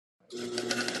talking to me? Do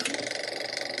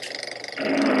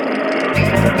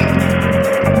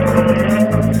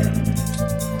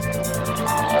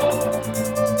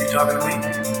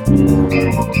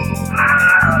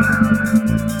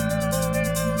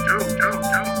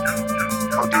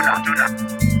not.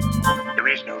 There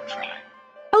is no try.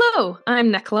 Hello, I'm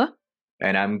Nicola.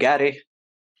 And I'm Gary.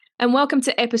 And welcome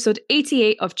to episode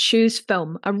 88 of Choose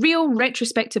Film, a real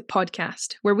retrospective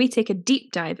podcast where we take a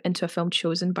deep dive into a film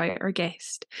chosen by our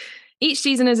guest. Each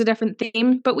season is a different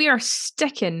theme, but we are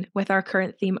sticking with our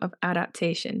current theme of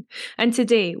adaptation. And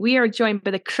today we are joined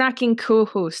by the cracking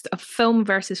co-host of Film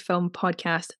vs. Film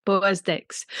podcast, Boaz,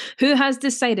 who has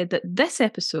decided that this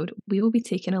episode we will be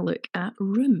taking a look at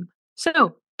Room.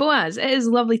 So, Boaz, it is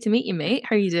lovely to meet you, mate.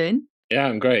 How are you doing? Yeah,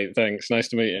 I'm great. Thanks. Nice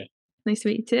to meet you. Nice to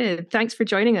meet you too. Thanks for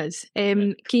joining us.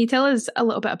 Can you tell us a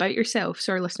little bit about yourself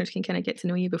so our listeners can kind of get to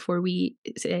know you before we...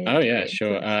 Oh, yeah,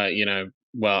 sure.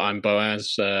 Well, I'm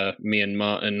Boaz. Me and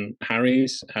Martin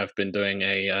Harries have been doing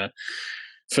a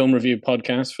film review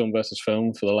podcast, Film versus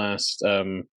Film, for the last,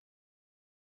 I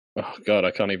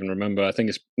can't even remember. I think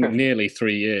it's nearly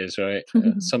 3 years, right?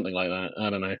 Something like that.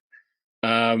 I don't know.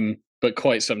 But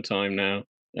quite some time now.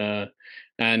 We've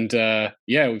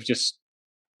just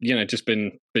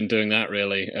been doing that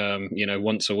really.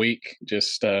 Once a week,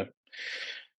 just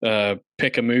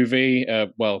pick a movie,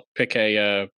 pick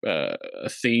a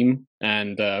theme,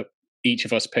 and each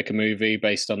of us pick a movie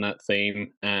based on that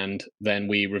theme, and then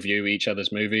we review each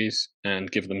other's movies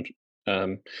and give them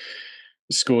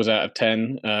scores out of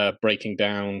 10, breaking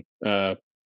down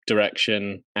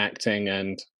direction, acting,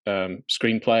 and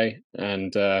screenplay,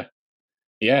 and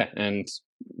and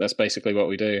that's basically what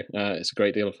we do. It's a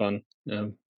great deal of fun.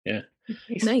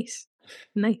 Nice.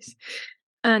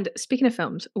 And speaking of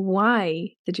films,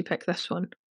 why did you pick this one?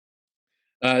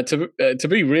 To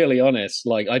be really honest,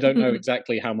 I don't know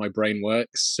exactly how my brain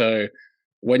works. So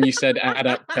when you said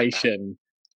adaptation,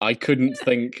 I couldn't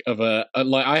think of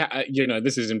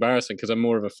this is embarrassing because I'm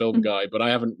more of a film guy, but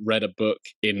I haven't read a book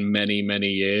in many, many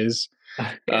years.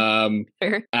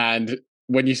 Fair. And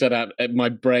when you said my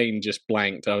brain just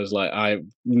blanked. I was like, I have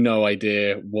no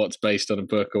idea what's based on a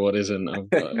book or what isn't. I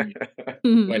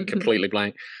went completely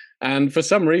blank. And for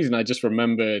some reason, I just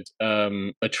remembered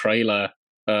a trailer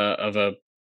of a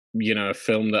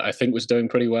film that I think was doing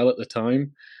pretty well at the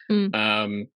time,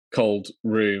 called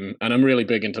Room. And I'm really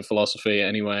big into philosophy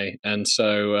anyway. And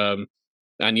so,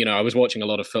 I was watching a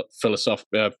lot of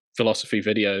philosophy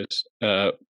videos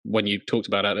when you talked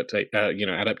about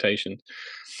adaptation.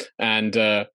 And,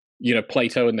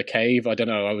 Plato in the Cave, I don't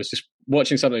know, I was just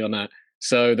watching something on that.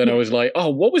 So then I was like, oh,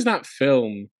 what was that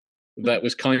film that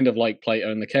was kind of like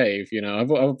Plato in the Cave?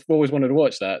 I've always wanted to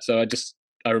watch that. So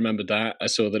I remembered that. I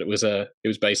saw that it was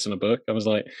based on a book. I was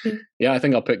like, yeah, I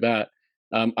think I'll pick that.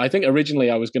 I think originally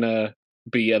I was going to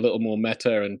be a little more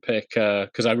meta and pick,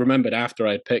 because I remembered after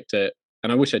I picked it,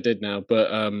 and I wish I did now,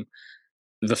 but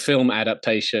the film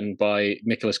adaptation by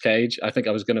Nicolas Cage. I think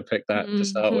I was going to pick that to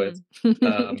start with.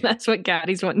 That's what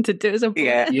Gary's wanting to do as a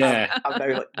bonus. Yeah. I'm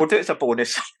now we'll do it as a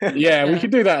bonus. Yeah, we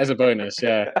could do that as a bonus.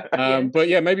 Yeah. But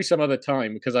yeah, maybe some other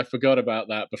time, because I forgot about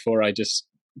that before I just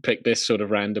picked this sort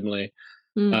of randomly.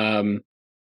 That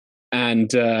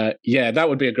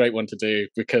would be a great one to do,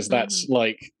 because that's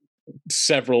like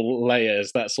several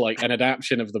layers. That's like an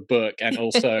adaptation of the book and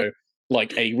also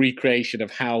like a recreation of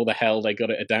how the hell they got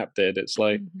it adapted. It's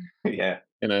like,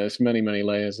 it's many, many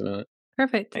layers in it.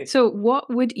 Perfect. So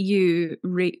what would you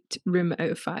rate Room out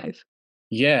of 5?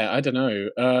 Yeah, I don't know.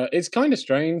 It's kind of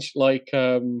strange. I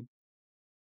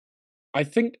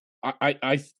think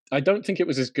I don't think it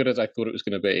was as good as I thought it was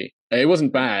going to be. It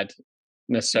wasn't bad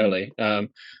necessarily. I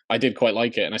did quite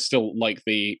like it, and I still like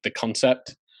the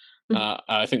concept.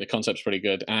 I think the concept's pretty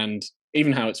good, and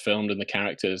even how it's filmed and the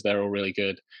characters, they're all really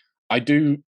good. I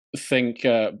do think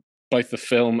both the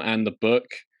film and the book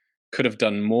could have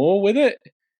done more with it.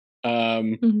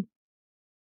 But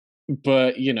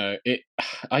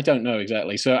I don't know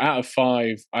exactly. So out of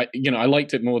 5, I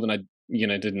liked it more than I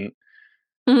didn't.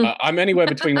 I'm anywhere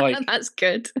between that's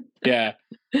good. Yeah,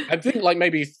 I think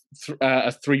maybe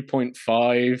a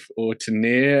 3.5 or to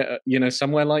near,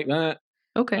 somewhere like that.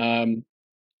 Okay.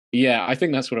 Yeah, I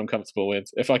think that's what I'm comfortable with.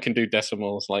 If I can do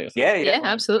decimals, yeah,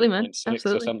 absolutely, man,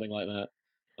 absolutely, or something like that.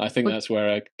 I think that's where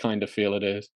I kind of feel it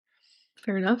is.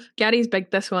 Fair enough. Gary's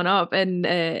bigged this one up, and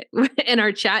in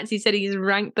our chats, he said he's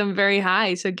ranked them very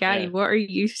high. So, Gary, what are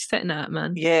you sitting at,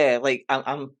 man? Yeah,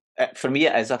 I'm. For me,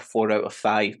 it is a 4 out of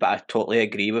 5, but I totally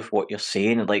agree with what you're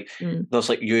saying. There's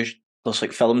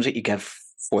films that you give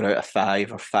 4 out of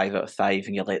 5 or 5 out of 5,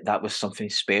 and you're like, that was something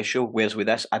special. Whereas with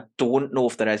this, I don't know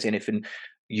if there is anything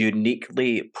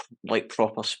uniquely like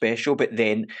proper special, but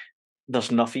then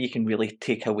there's nothing you can really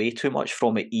take away too much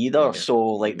from it either. Yeah. So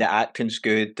like the acting's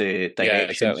good, the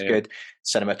direction's good,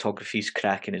 cinematography's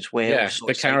cracking as well. Yeah, so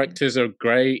the characters are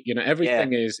great.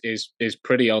 Everything is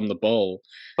pretty on the ball.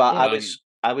 But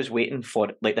I was waiting for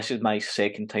it. Like, this is my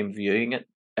second time viewing it,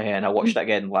 and I watched it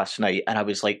again last night, and I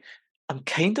was like, I'm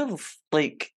kind of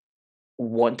like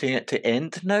wanting it to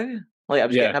end now.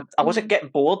 Like, I wasn't getting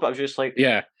bored, but I was just like,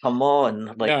 come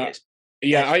on, like.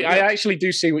 Yeah, I actually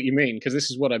do see what you mean, because this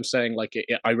is what I'm saying. Like,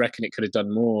 I reckon it could have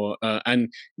done more.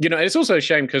 And, it's also a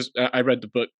shame because I read the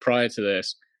book prior to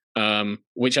this,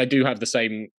 which I do have the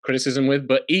same criticism with.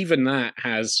 But even that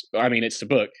it's the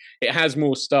book. It has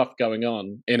more stuff going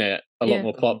on in it, a lot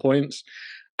more plot points.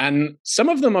 And some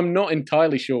of them I'm not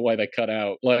entirely sure why they cut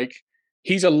out. Like,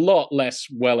 he's a lot less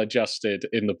well-adjusted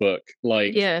in the book.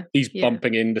 Like, he's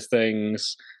bumping into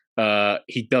things.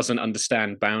 He doesn't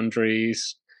understand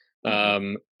boundaries.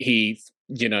 He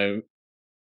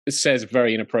says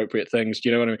very inappropriate things. Do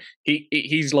you know what I mean?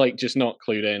 He's like just not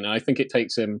clued in. I think it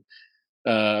takes him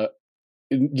so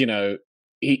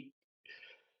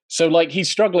like he's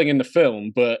struggling in the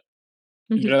film, but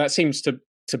that seems to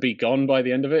be gone by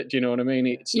the end of it. Do you know what I mean?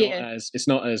 It's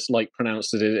not as like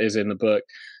pronounced as it is in the book.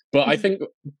 But I think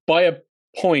by a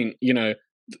point,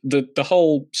 the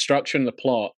whole structure and the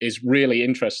plot is really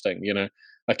interesting.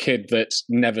 A kid that's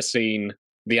never seen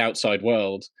the outside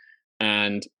world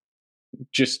and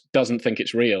just doesn't think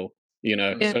it's real,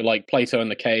 so like Plato in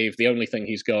the cave, the only thing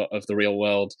he's got of the real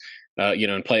world,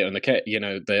 and Plato in the cave,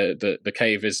 the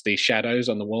cave is the shadows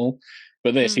on the wall,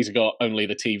 but he's got only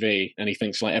the TV, and he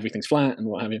thinks like everything's flat and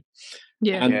what have you.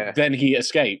 Then he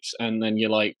escapes, and then you're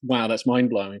like, wow, that's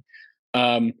mind-blowing.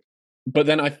 But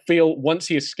then I feel once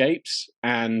he escapes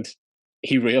and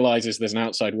he realizes there's an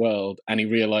outside world, and he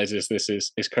realizes this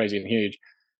is crazy and huge,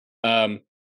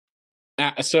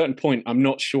 at a certain point, I'm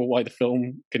not sure why the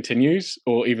film continues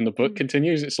or even the book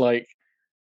continues. It's like,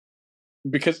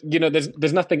 because,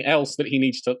 there's nothing else that he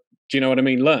needs to, do you know what I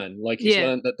mean, learn. Like, he's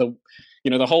learned that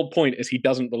the whole point is he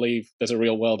doesn't believe there's a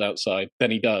real world outside. Then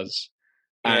he does.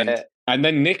 And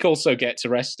then Nick also gets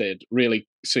arrested really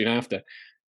soon after.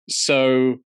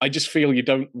 So I just feel you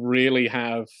don't really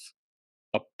have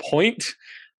a point,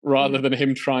 rather than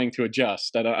him trying to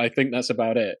adjust. And I think that's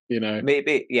about it,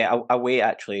 Maybe, I'll wait,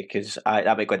 actually, because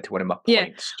that might go into one of my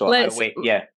points. So I'll wait,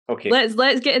 okay.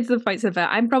 Let's get into the points of it.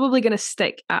 I'm probably going to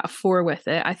stick at a 4 with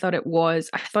it. I thought it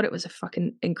was a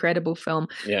fucking incredible film.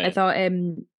 Yeah. I thought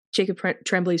Jacob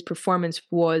Tremblay's performance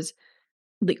was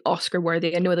like Oscar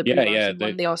worthy. I know that Boaz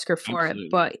won the Oscar for it,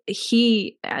 but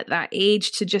he, at that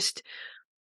age, to just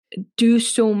do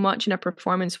so much in a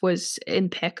performance was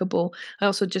impeccable. I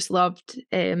also just loved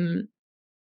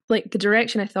like the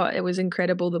direction. I thought it was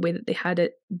incredible the way that they had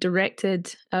it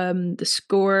directed. The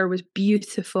score was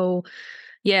beautiful.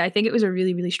 I think it was a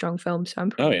really, really strong film, so I'm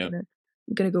probably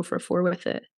gonna go for a 4 with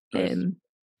it. Nice.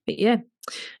 But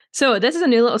so this is a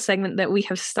new little segment that we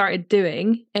have started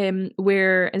doing,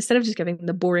 where instead of just giving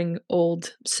the boring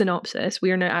old synopsis, we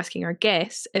are now asking our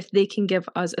guests if they can give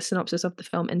us a synopsis of the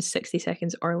film in 60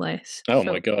 seconds or less. Oh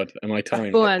my God, am I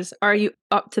timed? Boaz, are you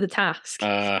up to the task?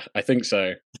 I think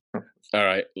so. All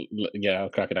right, I'll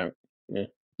crack it out. Yeah.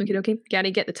 Okay.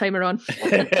 Gary, get the timer on.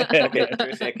 Okay,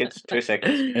 2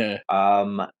 seconds.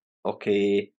 Yeah.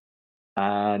 Okay,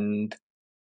 and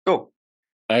go.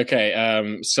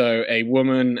 Okay, so a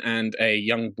woman and a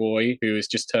young boy who has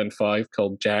just turned 5,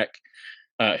 called Jack,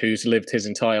 who's lived his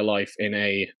entire life in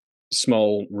a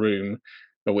small room,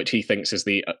 which he thinks is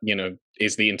the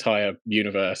entire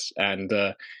universe, and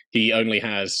he only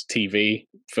has TV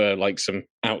for like some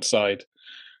outside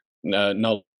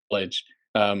knowledge.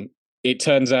 It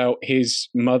turns out his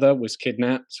mother was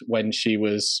kidnapped when she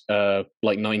was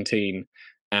like 19.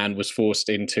 And was forced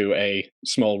into a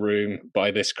small room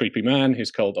by this creepy man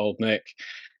who's called Old Nick.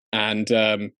 And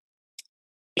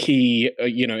he,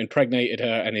 impregnated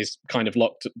her and is kind of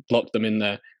locked them in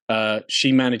there.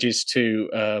 She manages to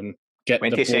get the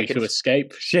boy to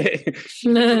escape.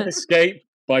 Escape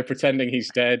by pretending he's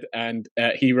dead. And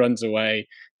he runs away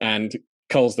and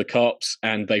calls the cops,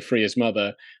 and they free his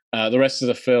mother. The rest of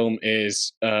the film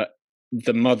is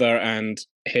the mother and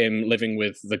him living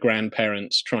with the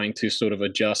grandparents, trying to sort of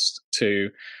adjust to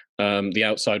the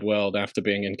outside world after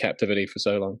being in captivity for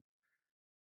so long.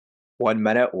 1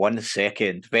 minute, 1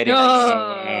 second. Very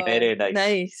nice. Very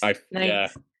nice. Nice. Yeah.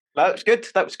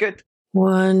 That was good.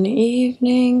 One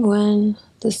evening when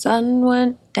the sun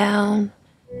went down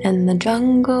and the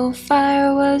jungle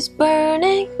fire was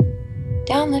burning,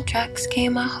 down the tracks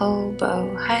came a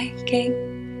hobo hiking,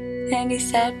 and he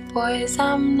said, "Boys,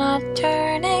 I'm not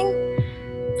turning."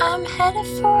 I'm headed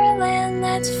for a land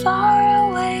that's far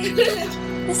away,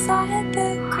 beside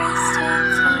the crystal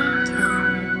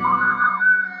fountain.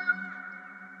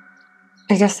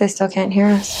 I guess they still can't hear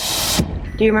us.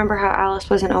 Do you remember how Alice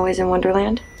wasn't always in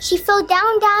Wonderland? She fell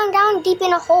down, down, down, deep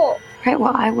in a hole. Right,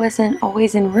 well, I wasn't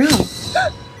always in room.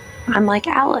 I'm like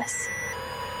Alice.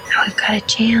 Now we've got a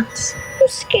chance. I'm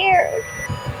scared.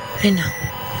 I know.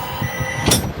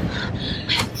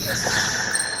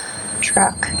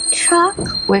 Truck.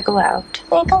 Truck, Wiggle out.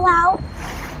 wiggle out,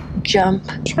 Jump.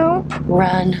 jump,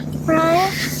 Run.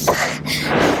 run.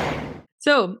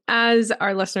 So, as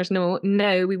our listeners know,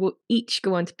 now we will each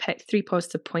go on to pick 3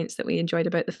 positive points that we enjoyed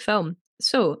about the film.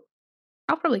 So,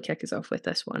 I'll probably kick us off with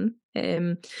this one.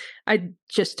 I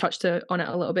just touched on it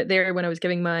a little bit there when I was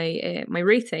giving my my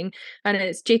rating, and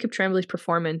it's Jacob Tremblay's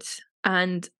performance.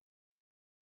 And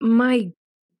my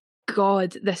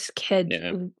God, this kid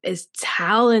is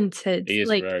talented. He is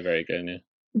like, very, very good. Yeah.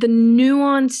 the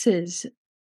nuances,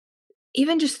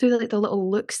 even just through like the little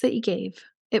looks that he gave,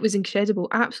 it was incredible,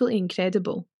 absolutely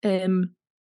incredible.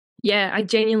 Yeah, I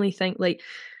genuinely think like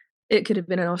it could have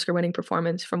been an Oscar-winning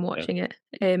performance from watching it.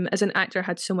 As an actor, I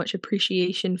had so much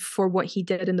appreciation for what he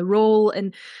did in the role,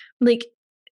 and like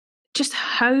just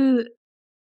how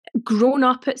grown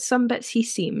up at some bits he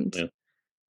seemed,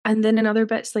 and then in other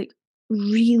bits like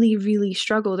really, really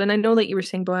struggled. And I know, like you were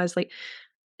saying, Boaz, like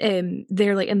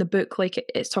they're like in the book, like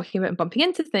it's talking about bumping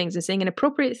into things and saying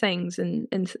inappropriate things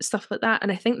and stuff like that.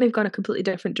 And I think they've gone a completely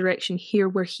different direction here,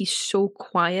 where he's so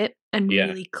quiet and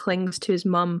really clings to his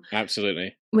mum.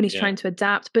 Absolutely. When he's trying to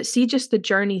adapt. But see just the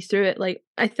journey through it. Like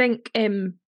I think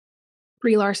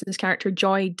Brie Larson's character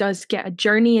Joy does get a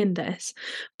journey in this,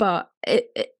 but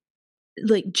it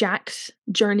like Jack's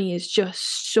journey is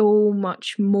just so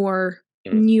much more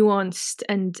nuanced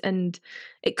and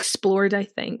explored, I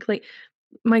think. Like,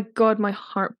 my God, my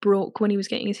heart broke when he was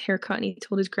getting his hair cut and he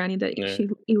told his granny that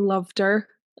he loved her.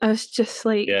 I was just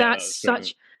like, that's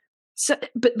such... So,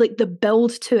 but like the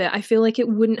build to it, I feel like it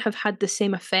wouldn't have had the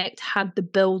same effect had the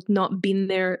build not been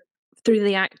there through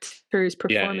the actor's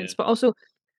performance. But also,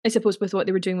 I suppose, with what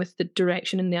they were doing with the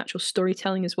direction and the actual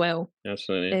storytelling as well.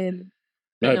 Absolutely.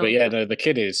 The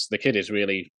kid is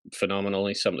really phenomenal.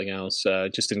 He's something else.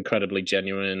 Just incredibly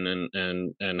genuine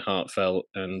and heartfelt,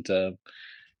 and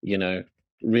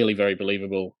really very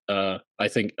believable. I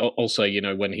think also,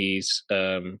 when he's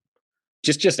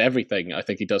just everything, I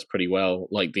think he does pretty well,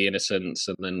 like the innocence,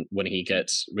 and then when he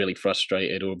gets really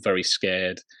frustrated or very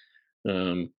scared,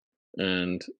 and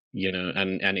in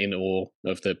awe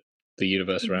of the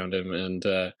universe around him. And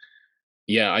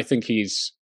I think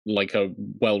he's like a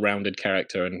well-rounded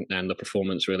character, and the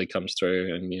performance really comes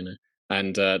through,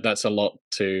 and that's a lot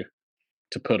to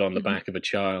put on the back of a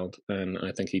child, and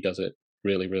I think he does it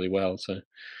really, really well. So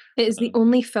it is the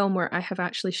only film where I have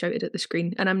actually shouted at the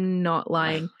screen, and I'm not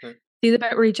lying. See the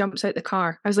bit where he jumps out the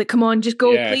car? I was like, come on, just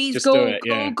go, please, just go,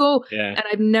 go. Yeah. And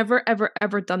I've never, ever,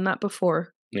 ever done that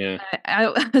before. Yeah.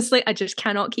 I was like, I just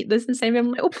cannot keep this inside me. I'm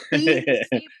like, oh, please,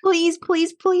 please,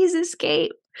 please, please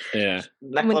escape. Yeah.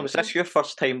 Nicola, was this your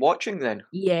first time watching then?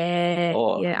 Yeah.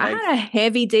 I had a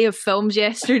heavy day of films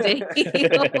yesterday.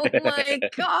 Oh my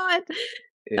God.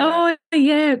 Yeah. Oh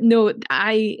yeah. No,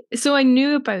 I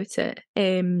knew about it,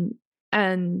 and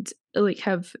like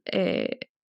have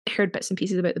heard bits and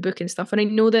pieces about the book and stuff, and I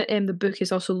know that the book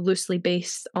is also loosely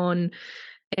based on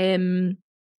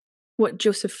what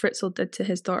Joseph Fritzl did to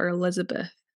his daughter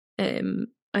Elizabeth.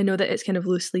 I know that it's kind of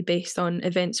loosely based on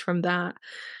events from that.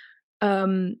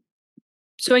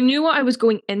 So I knew what I was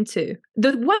going into.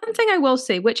 The one thing I will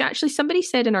say, which actually somebody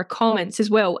said in our comments as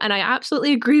well, and I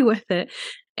absolutely agree with it,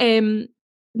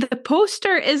 the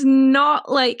poster is not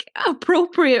like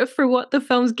appropriate for what the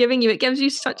film's giving you. It gives you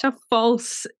such a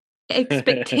false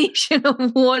expectation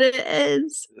of what it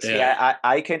is. Yeah,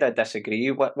 I kind of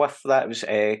disagree with that. It was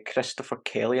Christopher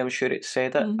Kelly, I'm sure it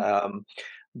said it.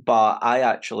 But I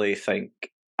actually think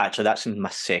that's in my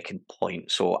second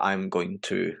point, so I'm going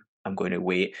to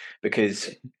wait, because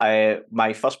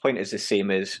my first point is the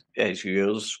same as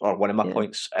yours, or one of my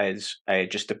points is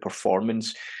just the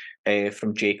performance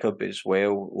from Jacob as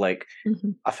well. Like,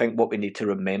 I think what we need to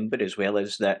remember as well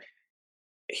is that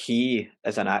he,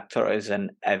 as an actor, is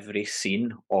in every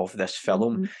scene of this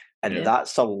film, and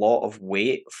that's a lot of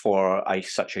weight for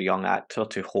such a young actor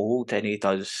to hold, and he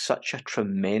does such a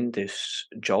tremendous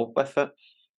job with it,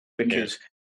 because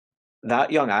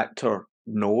that young actor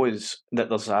knows that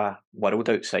there's a world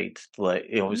outside. Like,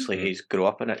 obviously he's grew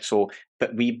up in it,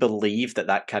 but we believe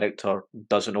that character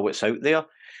doesn't know what's out there.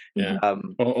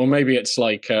 Or maybe it's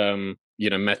like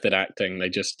method acting. They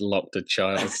just locked a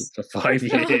child for 5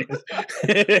 years.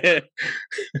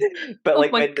 But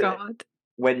like God.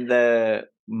 when the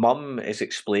mum is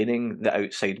explaining the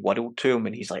outside world to him,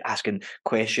 and he's like asking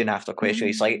question after question,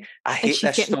 he's like, "I hate she's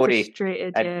this getting story."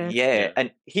 frustrated, And yeah.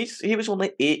 and he was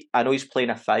only 8. I know he's playing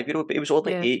a 5-year-old, but he was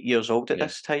only 8 years old at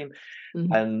this time.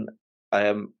 And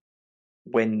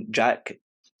when Jack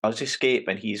does escape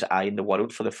and he's eyeing the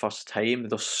world for the first time,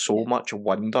 there's so much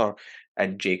wonder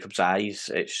in Jacob's eyes.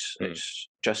 It's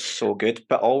just so good.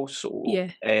 But also,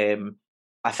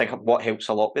 I think what helps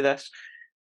a lot with this,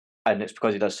 and it's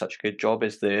because he does such a good job,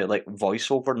 is the like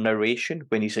voiceover narration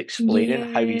when he's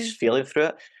explaining how he's feeling through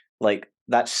it. Like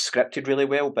that's scripted really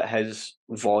well, but his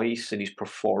voice and his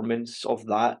performance of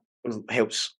that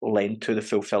helps lend to the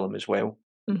full film as well.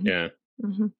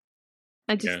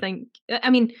 I just think, I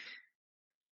mean,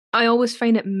 I always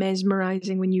find it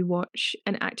mesmerizing when you watch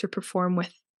an actor perform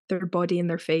with their body and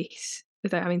their face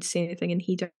without having to say anything, and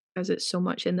he does it so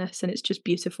much in this, and it's just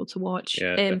beautiful to watch.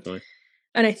 Definitely.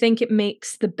 And I think it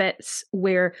makes the bits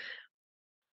where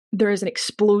there is an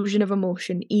explosion of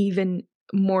emotion even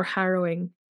more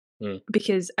harrowing.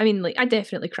 Because, I mean, like, I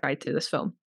definitely cried through this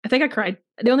film. I think I cried.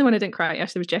 The only one I didn't cry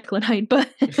actually was Jekyll and Hyde, but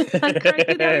I cried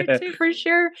through the other two for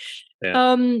sure.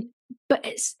 But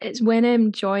it's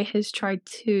when Joy has tried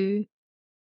to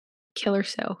kill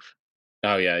herself.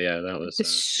 Oh yeah, that was the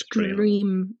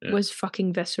scream was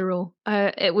fucking visceral.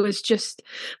 It was just,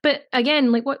 but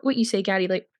again, like what you say, Gary,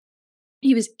 like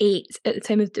he was 8 at the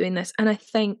time of doing this, and I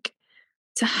think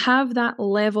to have that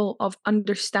level of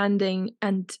understanding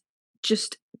and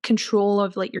just control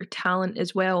of like your talent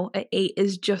as well at 8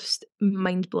 is just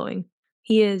mind blowing.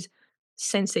 He is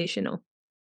sensational.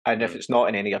 And if it's not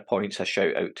in any of your points, a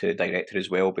shout out to the director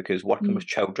as well, because working with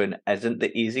children isn't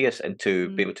the easiest, and to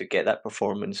be able to get that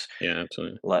performance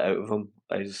absolutely let out of them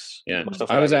is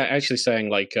I was actually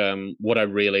saying like what I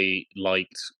really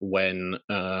liked when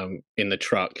in the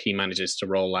truck he manages to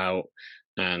roll out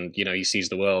and he sees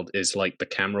the world is like the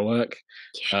camera work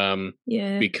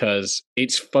because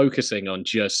it's focusing on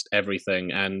just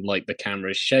everything, and like the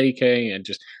camera is shaking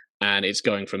and it's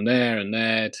going from there and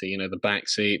there to the back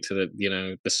seat to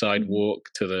the sidewalk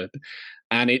to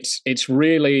and it's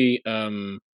really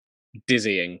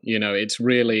dizzying. It's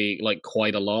really like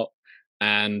quite a lot,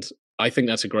 and I think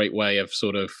that's a great way of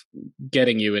sort of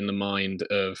getting you in the mind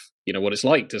of what it's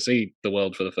like to see the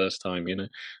world for the first time.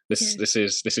 This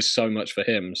is so much for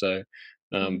him. So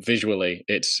visually,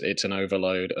 it's an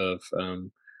overload of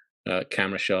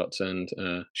camera shots and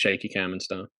shaky cam and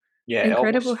stuff. Yeah,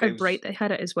 incredible how bright they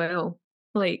had it as well.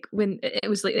 Like when it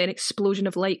was like an explosion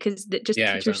of light, because it just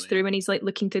teeters through when he's like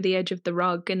looking through the edge of the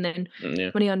rug, and then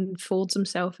when he unfolds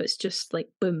himself, it's just like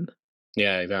boom.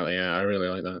 Yeah, exactly. Yeah, I really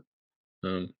like that.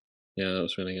 Yeah, that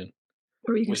was really good.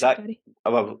 What were you was that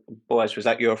Boaz, was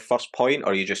that your first point,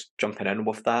 or are you just jumping in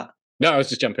with that? No, I was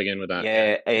just jumping in with that.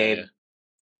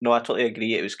 No, I totally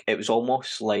agree. It was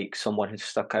almost like someone had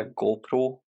stuck a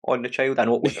GoPro on the child. I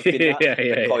know it would have been that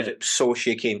because it was so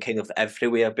shaky and kind of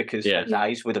everywhere, because his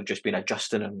eyes would have just been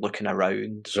adjusting and looking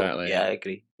around. So exactly, I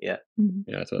agree. Yeah,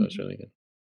 I thought that was really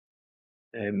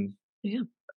good.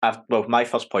 Well, my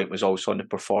first point was also on the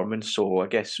performance, so I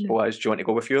guess Boaz, do you want to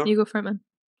go with your? You go for it, man.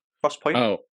 First point.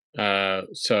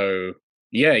 So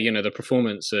the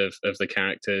performance of the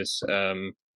characters.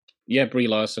 Brie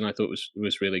Larson I thought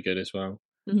was really good as well.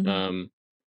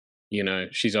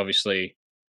 She's obviously.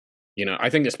 I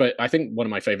think one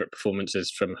of my favorite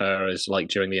performances from her is like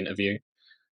during the interview.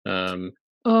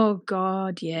 Oh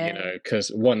God, yeah. Because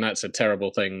one, that's a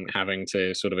terrible thing having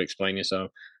to sort of explain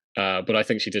yourself. But I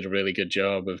think she did a really good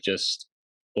job of just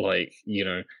like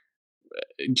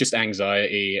just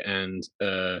anxiety and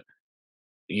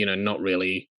not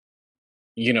really,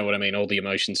 what I mean, all the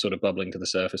emotions sort of bubbling to the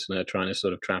surface and her trying to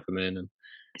sort of trap them in. And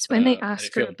it's when they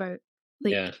ask her about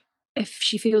like. If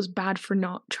she feels bad for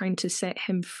not trying to set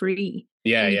him free,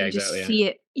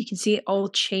 exactly. You can see it all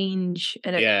change,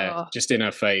 and just in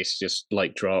her face, just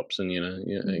like drops, and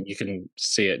you can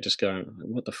see it just going,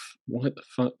 what the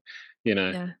fuck,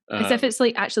 as if it's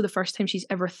like actually the first time she's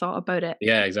ever thought about it.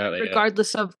 Yeah, exactly.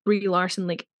 Regardless of Brie Larson,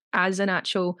 like as an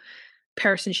actual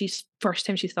person, first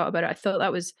time she thought about it. I thought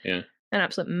that was an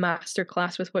absolute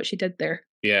masterclass with what she did there.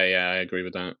 Yeah, I agree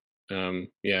with that.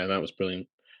 That was brilliant.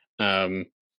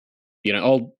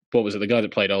 What was it? The guy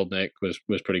that played Old Nick was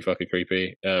pretty fucking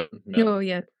creepy. So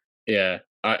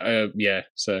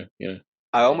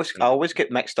I always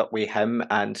get mixed up with him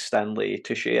and Stanley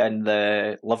Tucci in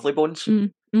the Lovely Bones. I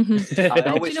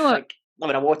always think,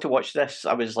 when I wanted to watch this,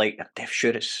 I was like, I'm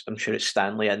sure it's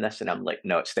Stanley in this, and I'm like,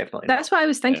 no, it's definitely. That's what I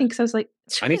was thinking, because I was like,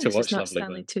 I need to watch Lovely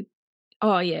Bones.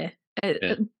 Oh yeah,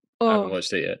 Yeah. I haven't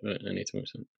watched it yet, but I need to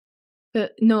watch it.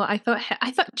 But no, I thought.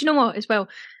 Do you know what? As well,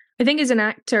 I think as an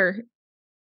actor,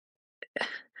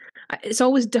 it's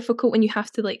always difficult when you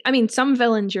have to like. I mean, some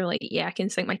villains you're like, yeah, I can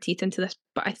sink my teeth into this,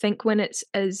 but I think when it's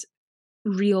as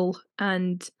real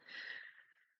and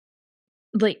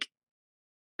like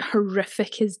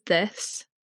horrific as this,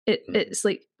 it's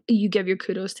like you give your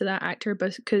kudos to that actor,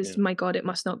 because my God, it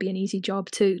must not be an easy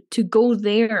job to go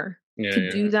there,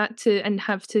 do that, and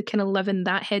have to kind of live in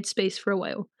that headspace for a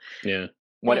while. Yeah.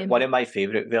 One of my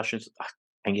favourite versions,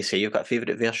 and you say you've got a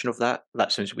favourite version of that?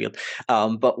 That sounds weird.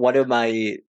 But one of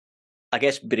my, I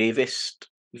guess, bravest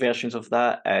versions of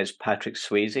that is Patrick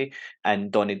Swayze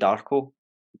and Donnie Darko.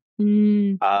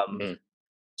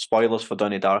 Spoilers for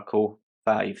Donnie Darko.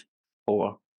 5,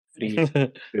 4, 3,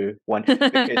 2, 1.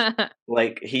 Because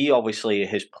like he obviously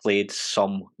has played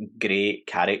some great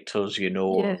characters,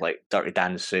 like Dirty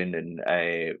Dancing and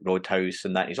Roadhouse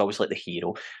and that. He's obviously like the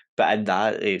hero. But in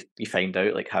that, you find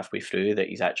out like halfway through that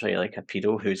he's actually like a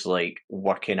pedo who's like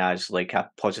working as like a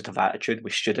positive attitude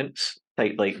with students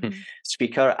type like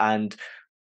speaker, and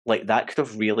like that could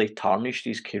have really tarnished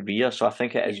his career. So I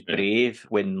think it is brave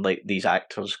when like these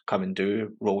actors come and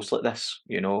do roles like this,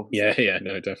 Yeah,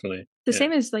 no, definitely. The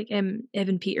same as like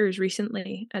Evan Peters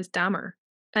recently as Dahmer,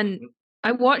 and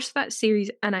I watched that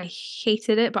series and I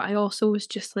hated it, but I also was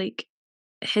just like,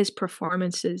 his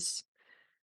performances.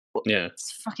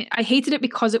 It's fucking. I hated it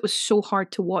because it was so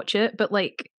hard to watch it, but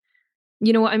like,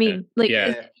 you know what I mean?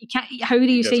 You can't. How do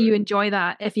you say you enjoy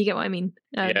that if you get what I mean?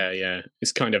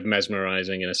 It's kind of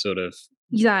mesmerizing in a sort of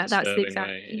that's the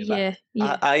exact way,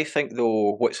 I think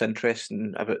though what's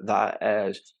interesting about that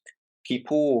is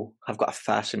people have got a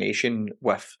fascination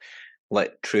with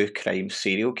like true crime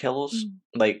serial killers,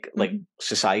 like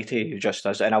society just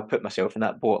does, and I'll put myself in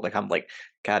that boat. Like I'm like,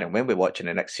 Karen, when we're watching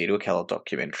the next serial killer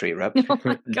documentary, right? Oh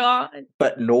my God!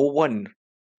 But no one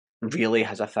really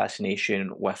has a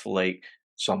fascination with like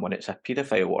someone that's a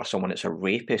paedophile or someone that's a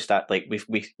rapist. That like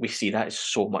we see that as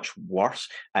so much worse,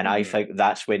 and I think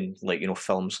that's when like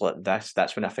films like this,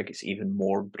 that's when I think it's even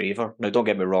more braver. Now don't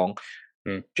get me wrong,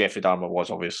 Jeffrey Dahmer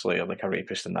was obviously like a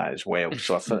rapist in that as well,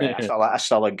 so I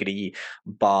still agree,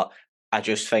 but I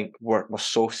just think we're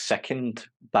so sickened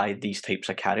by these types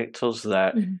of characters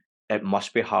that it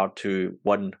must be hard to,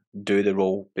 one, do the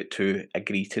role, but two,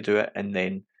 agree to do it, and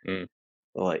then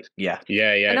like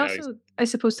and also I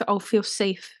suppose to all feel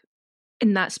safe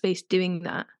in that space doing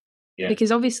that,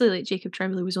 because obviously like Jacob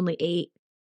Tremblay was only 8,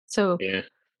 so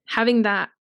having that,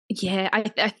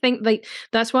 I think like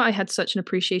that's why I had such an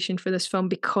appreciation for this film,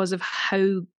 because of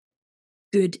how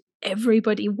good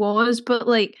everybody was, but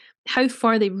like how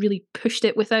far they really pushed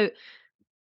it without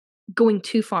going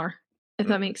too far, if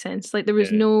that makes sense. Like there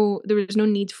was no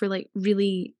need for like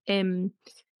really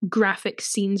graphic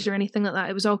scenes or anything like that.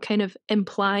 It was all kind of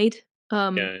implied.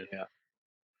 And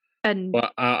well,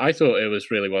 I thought it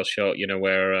was really well shot.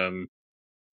 Where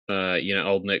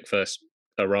old Nick first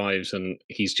arrives and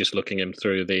he's just looking him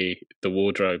through the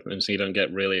wardrobe, and so you don't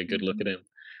get really a good look at him.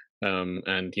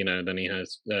 And then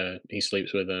he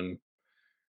sleeps with the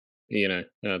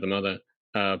mother,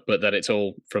 but that it's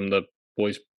all from the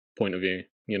boy's point of view.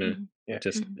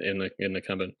 Just in the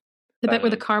cupboard. The bit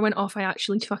where the car went off, I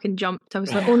actually fucking jumped. I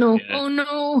was like, oh no, oh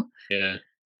no.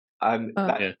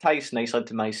 That ties nicely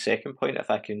to my second point, if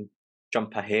I can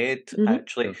jump ahead,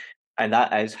 actually. And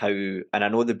that is how, and I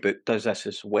know the book does this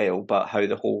as well, but how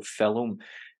the whole film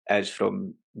is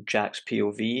from Jack's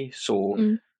POV.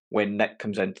 So when Nick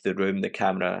comes into the room, the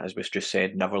camera, as was just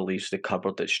said, never leaves the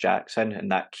cupboard that Jack's in,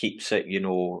 and that keeps it,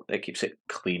 it keeps it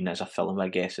clean as a film, I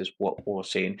guess, is what we're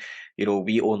saying.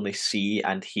 We only see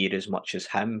and hear as much as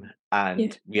him,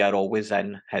 and we are always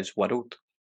in his world.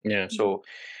 Yeah. So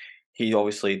he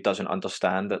obviously doesn't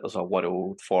understand that there's a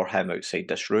world for him outside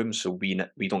this room, so we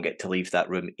don't get to leave that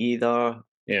room either.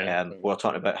 We're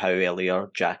talking about how earlier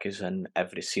Jack is in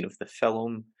every scene of the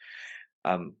film,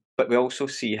 but we also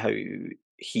see how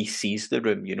he sees the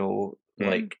room.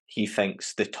 Like he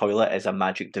thinks the toilet is a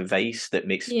magic device that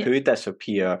makes poo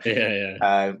disappear.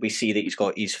 We see that he's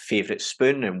got his favourite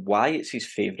spoon, and why it's his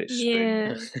favourite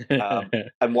spoon.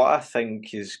 And what I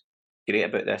think is great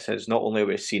about this is not only are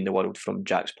we seeing the world from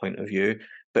Jack's point of view,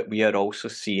 but we are also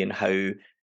seeing how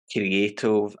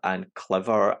creative and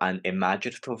clever and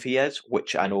imaginative he is,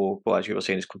 which I know, well, as you were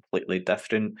saying, is completely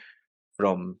different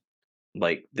from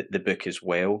like the book as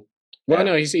well. Well,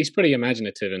 no, he's pretty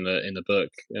imaginative in the book,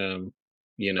 and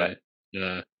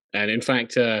in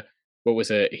fact, what was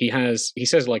it? He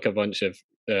says like a bunch of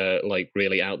like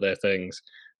really out there things.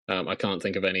 I can't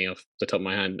think of any off the top of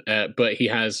my hand, but he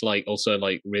has like also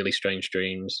like really strange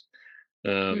dreams,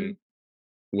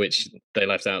 which they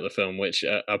left out of the film, which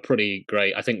are pretty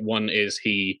great. I think one is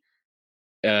he's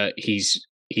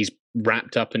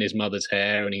wrapped up in his mother's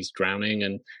hair and he's drowning,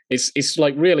 and it's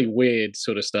like really weird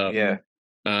sort of stuff. Yeah.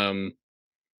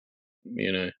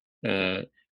 You know,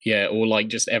 yeah, or like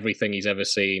just everything he's ever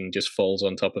seen just falls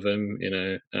on top of him, you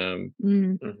know.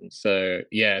 So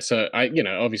yeah, so I, you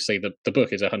know, obviously the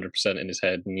book is 100% in his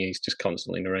head, and he's just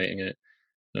constantly narrating it.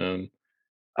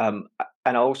 And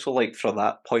I also like for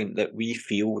that point that we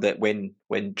feel that when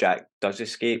Jack does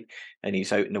escape and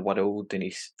he's out in the world and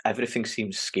everything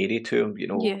seems scary to him, you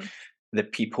know, the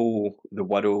people, the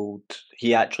world,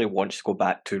 he actually wants to go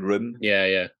back to room.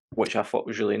 Yeah. Which I thought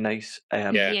was really nice. I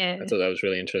thought that was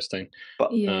really interesting.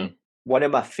 But one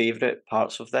of my favourite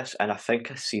parts of this, and I think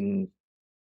I've seen,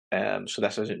 so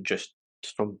this isn't just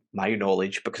from my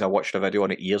knowledge because I watched a video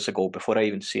on it years ago before I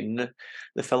even seen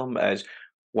the film, is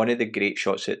one of the great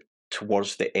shots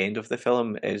towards the end of the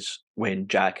film is when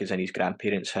Jack is in his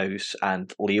grandparents' house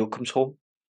and Leo comes home.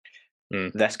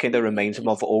 This kind of reminds him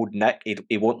of old Nick.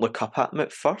 He won't look up at him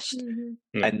at first,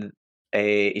 and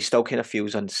he still kind of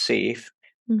feels unsafe.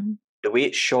 The way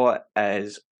it's shot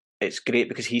it's great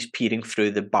because he's peering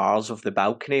through the bars of the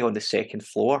balcony on the second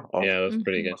floor. That's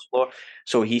pretty good. Floor.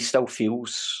 So he still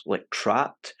feels like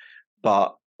trapped,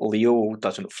 but Leo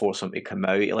doesn't force him to come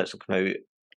out. He lets him come out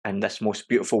in this most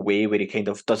beautiful way where he kind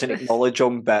of doesn't acknowledge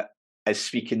him, but is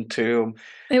speaking to him.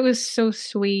 It was so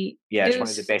sweet. Yeah, it's one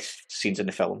of the best scenes in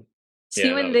the film.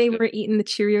 See, when they were eating the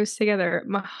Cheerios together,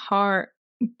 my heart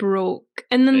broke.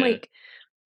 And then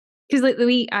because like the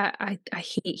wee, I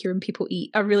hate hearing people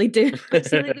eat. I really do. But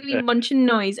see, like the wee munching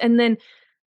noise, and then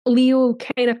Leo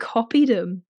kind of copied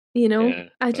him. You know,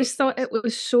 I just thought it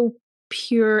was so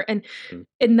pure, and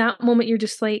in that moment, you're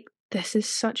just like, "This is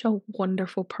such a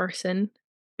wonderful person."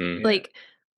 Like,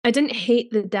 I didn't hate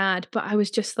the dad, but I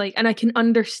was just like, and I can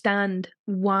understand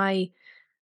why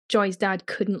Joy's dad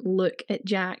couldn't look at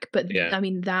Jack. But I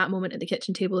mean, that moment at the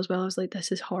kitchen table as well, I was like,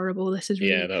 "This is horrible. This is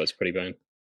really..." that was pretty bad.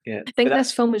 Yeah, I think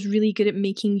this film is really good at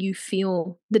making you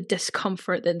feel the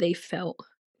discomfort that they felt,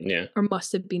 or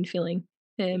must have been feeling.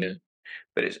 But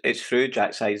it's through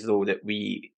Jack's eyes though that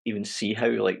we even see how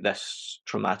like this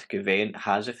traumatic event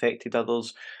has affected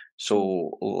others.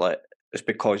 So like, it's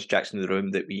because Jack's in the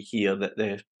room that we hear that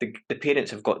the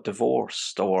parents have got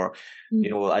divorced, or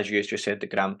you know, as you just said, the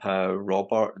grandpa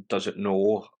Robert doesn't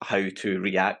know how to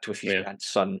react with his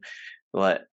grandson.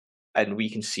 Like, and we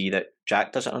can see that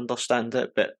Jack doesn't understand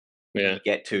it, but we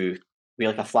get to be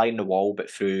like a fly in the wall, but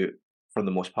for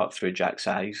the most part, through Jack's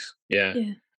eyes. Yeah.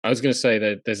 I was going to say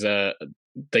that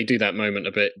they do that moment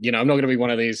a bit. You know, I'm not going to be one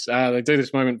of these. They do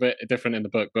this moment a bit different in the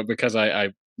book, but because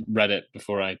I read it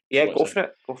before I go for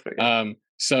it.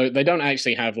 So they don't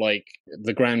actually have like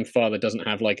the grandfather doesn't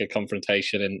have like a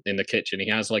confrontation in the kitchen. He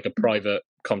has like a private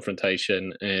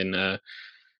confrontation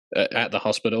at the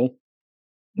hospital.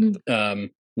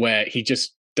 Where he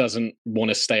just doesn't want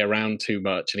to stay around too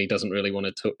much, and he doesn't really want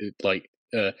to like.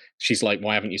 She's like,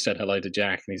 "Why haven't you said hello to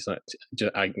Jack?" And he's like,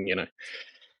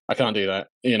 I can't do that,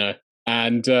 you know."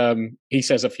 And he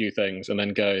says a few things and then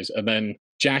goes, and then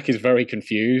Jack is very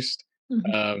confused,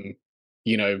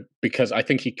 you know, because I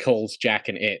think he calls Jack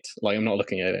an it. Like, I'm not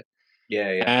looking at it.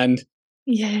 And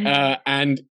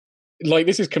like,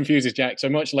 this is confuses Jack so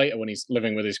much later when he's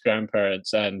living with his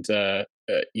grandparents, and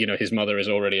you know, his mother has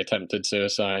already attempted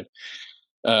suicide.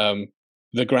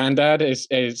 The granddad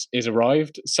is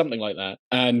arrived, something like that,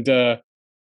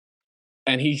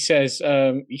 and he says,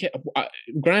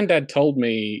 granddad told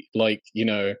me, like, you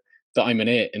know, that I'm an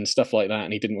it and stuff like that,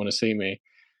 and he didn't want to see me.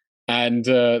 And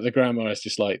the grandma is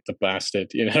just like, the bastard,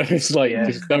 you know. It's like,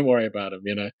 just don't worry about him,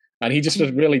 you know. And he just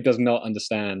really does not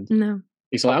understand. No.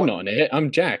 He's like, I'm not an it, I'm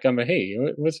Jack, I'm a he.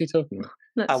 What's he talking about?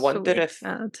 That's I wonder so if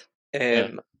sad.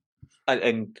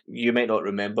 And you might not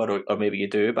remember, or maybe you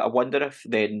do, but I wonder if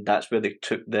then that's where they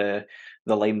took the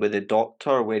line with the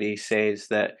doctor where he says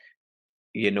that,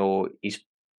 you know,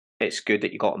 it's good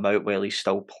that you got him out while he's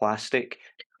still plastic.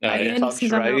 And he turns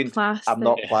around, I'm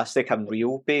not plastic, I'm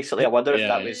real, basically. I wonder if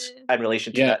that was in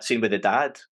relation to that scene with the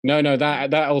dad. No,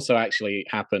 that also actually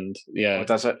happened. Yeah. Oh,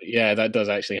 does it? Yeah, that does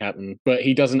actually happen. But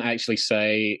he doesn't actually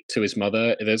say to his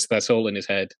mother, that's all in his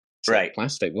head. It's right. Like,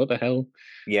 plastic, what the hell?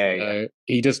 Yeah.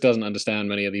 He just doesn't understand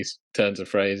many of these turns of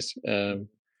phrase.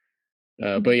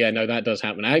 But yeah, no, that does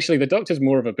happen. Actually, the Doctor's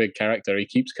more of a big character. He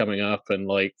keeps coming up and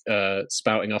like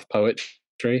spouting off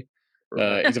poetry.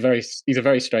 He's a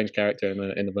very strange character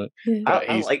in the book.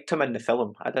 I liked him in the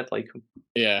film. I did like him.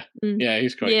 Yeah,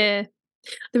 he's quite cool.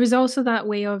 There was also that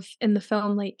way of in the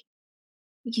film, like,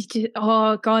 you just,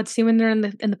 oh god, see when they're in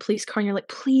the police car and you're like,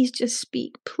 please just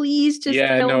speak, please just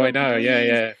I know,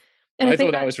 please. And I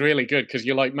think thought that was really good because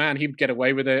you're like, man, he'd get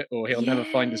away with it, or he'll never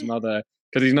find his Yeah. mother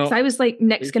because he's not. So I was like,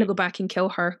 Nick's gonna go back and kill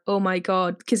her. Oh my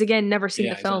god! Because again, never seen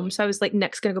Yeah, the film, exactly. so I was like,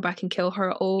 Nick's gonna go back and kill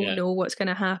her. Oh Yeah. no, what's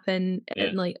gonna happen? Yeah.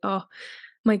 And like, oh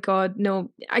my god,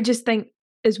 no! I just think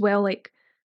as well, like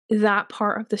that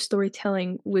part of the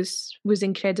storytelling was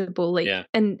incredible. Like, Yeah.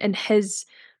 and his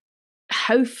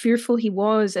how fearful he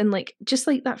was, and like just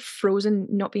like that frozen,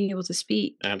 not being able to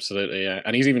speak. Absolutely, yeah.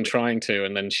 And he's even trying to,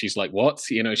 and then she's like, "What?"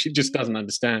 You know, she just doesn't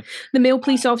understand. The male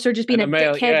police officer just being a And the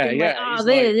male- dickhead, yeah, being yeah, like, "Oh,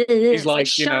 he's this, he's like,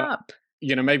 like, you shut know, up."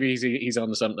 You know, maybe he's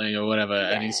on something or whatever,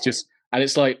 and he's just, and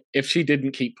it's like, if she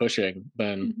didn't keep pushing,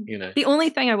 then you know. The only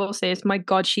thing I will say is, my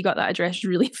god, she got that address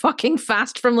really fucking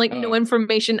fast from like no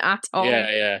information at all.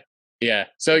 Yeah.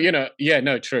 So you know,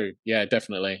 no, true, yeah,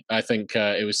 definitely. I think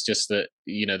it was just that,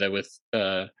 you know, there was.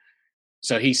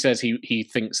 So he says he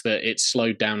thinks that it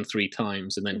slowed down 3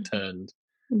 times and then turned,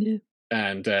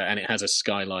 and it has a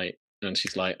skylight, and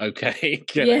she's like, okay,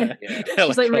 Yeah.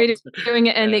 She's like doing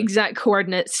it in the exact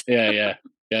coordinates. Yeah,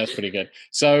 that's pretty good.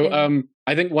 So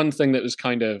I think one thing that was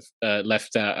kind of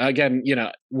left out, again, you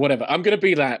know, whatever, I'm going to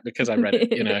be that because I read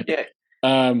it, you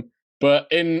know. But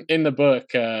in the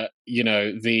book, you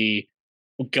know, the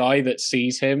guy that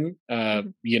sees him,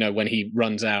 you know, when he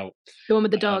runs out, the one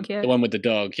with the dog, the one with the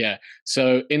dog, yeah.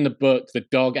 So in the book, the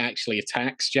dog actually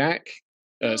attacks Jack.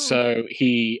 So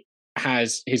he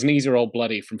has, his knees are all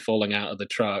bloody from falling out of the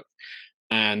truck,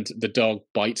 and the dog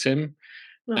bites him.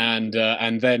 And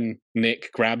then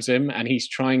Nick grabs him, and he's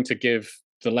trying to give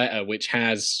the letter, which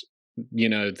has, you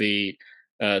know, the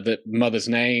mother's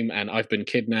name and I've been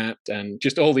kidnapped and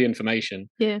just all the information.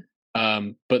 Yeah.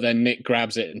 But then Nick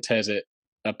grabs it and tears it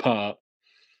apart,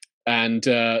 and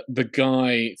the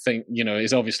guy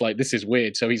is obviously like, this is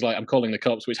weird, so he's like, I'm calling the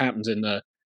cops, which happens in the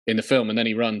film, and then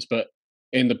he runs. But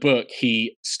in the book,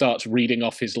 he starts reading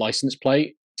off his license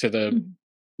plate to the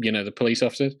the police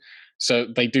officers, so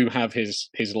they do have his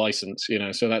license, you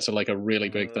know, so that's like a really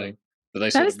big thing.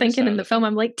 I was thinking in the film,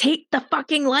 I'm like, take the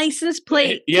fucking license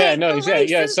plate. So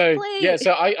Plate.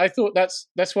 I thought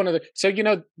that's one of the, so you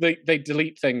know, they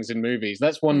delete things in movies.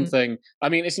 That's one thing. I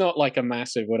mean, it's not like a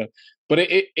massive whatever, but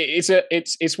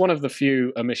it's one of the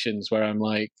few omissions where I'm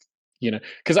like, you know,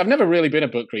 because I've never really been a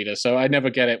book reader, so I never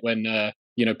get it when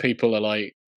you know, people are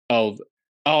like, oh,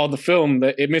 the film,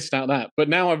 that it missed out that. But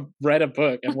now I've read a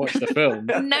book and watched the film.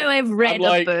 Now I've read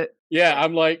a book. Yeah,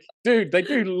 I'm like, dude, they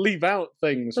do leave out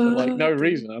things for like no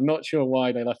reason. I'm not sure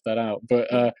why they left that out, but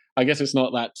I guess it's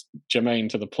not that germane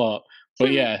to the plot.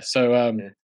 But yeah, so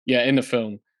in the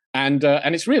film, and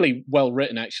it's really well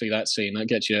written, actually. That scene that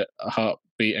gets your heart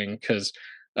beating, because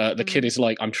the kid is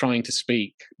like, I'm trying to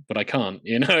speak, but I can't,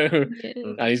 you know.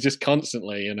 And he's just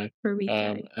constantly, you know.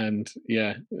 And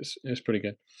yeah, it's pretty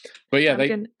good. But yeah,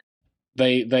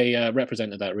 they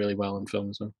represented that really well in film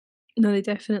as well. No, they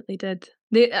definitely did.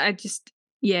 I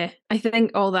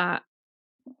think all that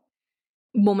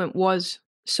moment was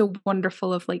so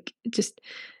wonderful, of like, just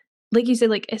like you said,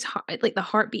 like his heart, like the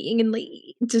heart beating, and like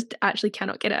just actually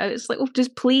cannot get it out. It's like, oh,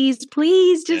 just please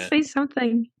just say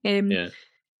something. I'm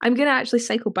gonna actually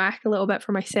cycle back a little bit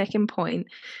for my second point,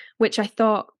 which I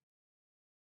thought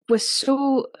was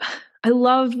so, I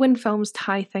love when films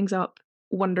tie things up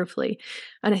wonderfully,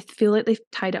 and I feel like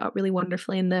they've tied it up really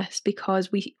wonderfully in this,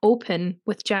 because we open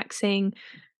with Jack saying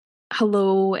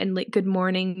hello and like good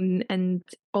morning and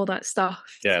all that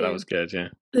stuff. Yeah, that was good. Yeah,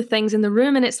 the things in the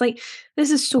room, and it's like, this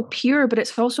is so pure, but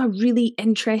it's also a really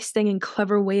interesting and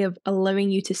clever way of allowing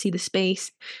you to see the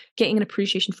space, getting an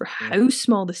appreciation for how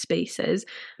small the space is.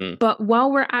 But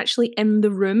while we're actually in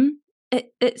the room,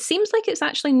 it seems like it's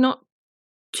actually not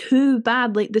too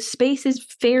bad. Like, the space is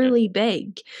fairly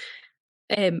big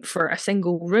for a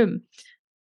single room.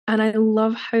 And I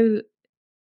love how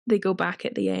they go back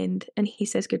at the end and he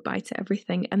says goodbye to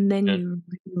everything, and then you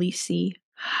really see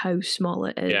how small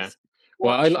it is. Yeah.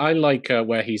 Well, I like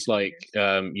where he's like,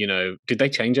 you know, did they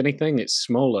change anything? It's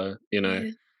smaller, you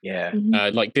know. Yeah.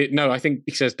 Like, I think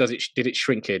he says, did it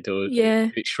shrink it, or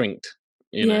did it shrinked?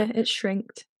 You know? It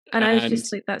shrinked, and I was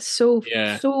just like, that's so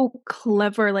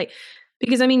clever. Like,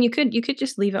 because I mean, you could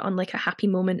just leave it on like a happy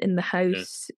moment in the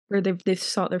house where they've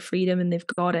sought their freedom and they've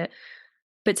got it,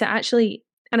 but to actually,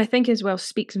 and I think as well,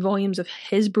 speaks volumes of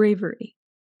his bravery.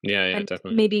 Yeah, and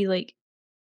definitely. Maybe like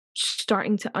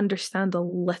starting to understand a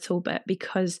little bit,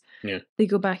 because they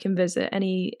go back and visit, and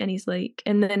he's like,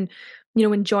 and then, you know,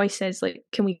 when Joy says like,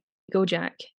 can we go,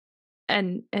 Jack,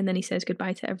 and then he says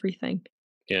goodbye to everything.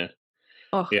 I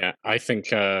think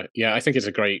it's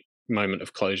a great moment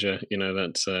of closure, you know.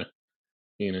 That's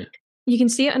you know, you can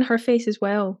see it in her face as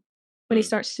well when he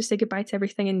starts to say goodbye to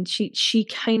everything, and she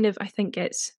kind of, I think,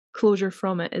 gets closure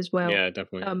from it as well. Yeah,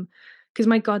 definitely. Because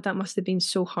my God, that must have been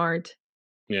so hard.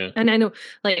 Yeah. And I know,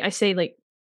 like I say, like,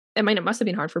 it must have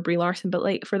been hard for Brie Larson, but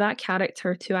like for that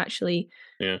character to actually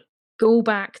go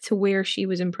back to where she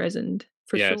was imprisoned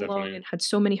for so long and had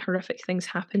so many horrific things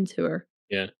happen to her.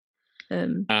 Yeah.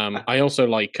 I also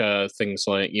like things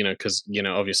like, you know, because, you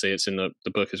know, obviously it's in the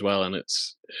book as well, and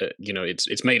it's you know,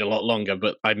 it's made a lot longer,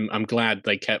 but I'm glad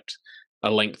they kept a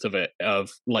length of it,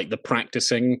 of like the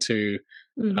practicing to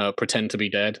pretend to be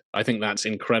dead. I think that's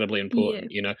incredibly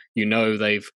important. You know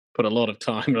they've put a lot of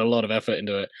time and a lot of effort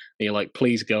into it, and you're like,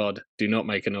 please God, do not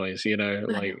make a noise, you know,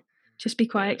 like just be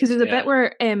quiet. Because there's a bit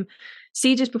where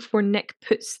see, just before Nick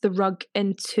puts the rug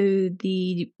into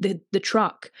the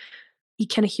truck, he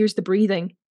kind of hears the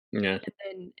breathing, and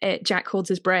then Jack holds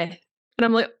his breath, and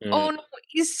I'm like, oh no,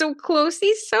 he's so close,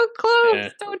 don't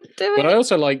do it. But I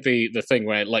also like the thing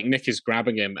where like Nick is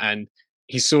grabbing him and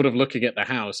he's sort of looking at the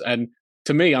house, and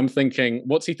to me I'm thinking,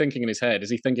 what's he thinking in his head?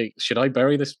 Is he thinking, should I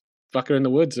bury this fucker in the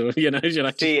woods, or you know, should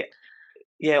I see?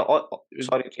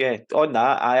 On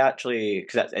that, I actually,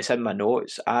 because it's in my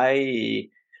notes, are you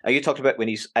talking about when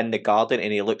he's in the garden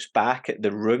and he looks back at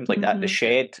the room, like that, the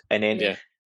shed, and then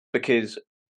because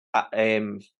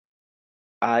I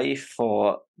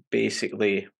thought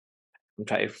basically, I'm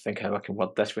trying to think how I can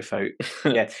word this without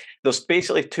there's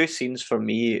basically two scenes for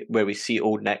me where we see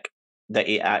old Nick that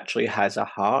he actually has a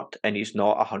heart and he's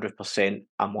not 100%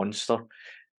 a monster.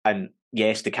 And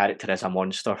yes, the character is a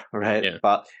monster, right? Yeah.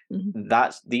 But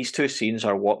these two scenes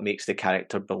are what makes the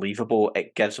character believable.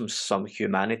 It gives him some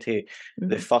humanity.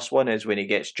 The first one is when he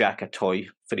gets Jack a toy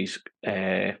for his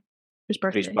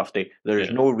birthday. There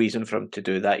is no reason for him to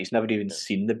do that. He's never even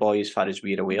seen the boy, as far as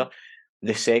we're aware.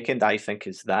 The second, I think,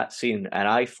 is that scene, and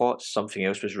I thought something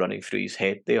else was running through his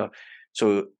head there.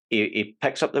 So he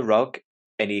picks up the rug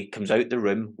and he comes out the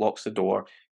room, locks the door.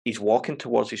 He's walking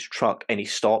towards his truck and he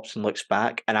stops and looks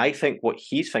back. And I think what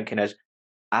he's thinking is,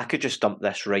 I could just dump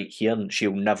this right here and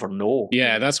she'll never know.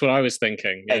 Yeah, that's what I was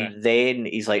thinking. Yeah. And then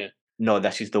he's like, no,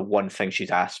 this is the one thing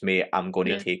she's asked me. I'm going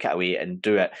to take it away and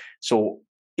do it. So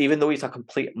even though he's a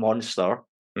complete monster,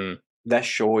 this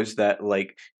shows that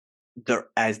like there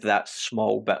is that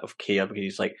small bit of care, because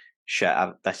he's like, shit,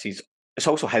 it's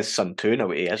also his son too in a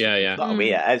way. Yeah. That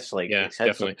way it is like, yeah,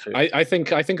 definitely. I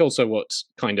think also what's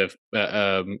kind of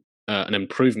an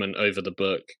improvement over the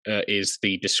book is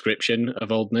the description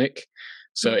of Old Nick.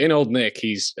 So in Old Nick,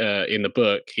 he's in the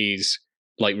book, he's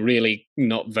like really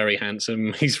not very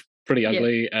handsome. He's pretty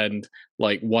ugly and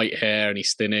like white hair, and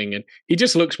he's thinning, and he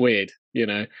just looks weird. You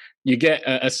know, you get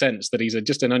a sense that he's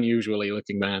just an unusually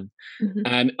looking man.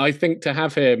 And I think to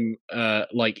have him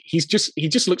like he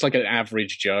just looks like an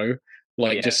average Joe.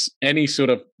 Like just any sort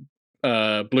of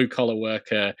blue collar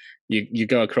worker, you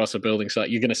go across a building site,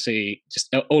 you're going to see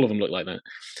just all of them look like that.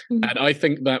 And I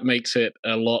think that makes it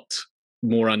a lot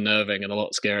more unnerving and a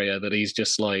lot scarier that he's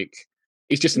just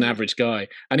an average guy.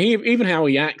 And even how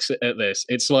he acts at this,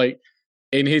 it's like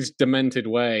in his demented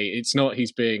way, it's not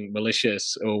he's being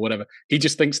malicious or whatever. He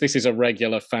just thinks this is a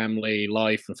regular family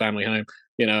life and family home.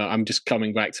 You know, I'm just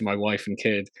coming back to my wife and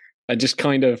kid, and just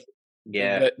kind of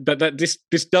that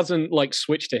this doesn't like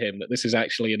switch to him that this is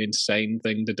actually an insane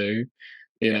thing to do,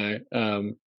 you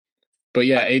know. But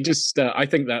yeah, it just I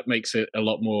think that makes it a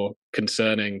lot more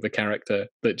concerning, the character,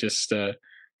 that just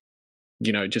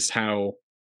you know, just how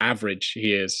average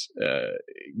he is,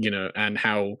 you know, and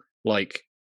how like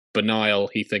banal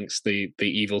he thinks the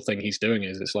evil thing he's doing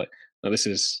is. It's like, no, this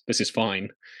is fine.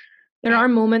 There are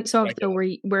moments of though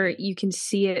where you can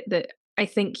see it, that I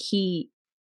think he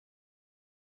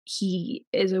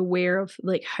is aware of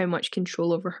like how much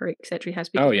control over her, etc. he has,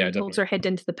 because he holds her head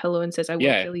into the pillow and says, I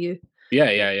will kill you.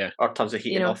 Or turns the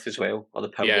heating off as well, or the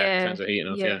pillow. Turns the heating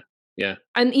off. Yeah.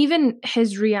 And even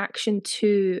his reaction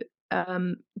to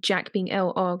Jack being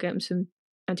ill, I'll get him some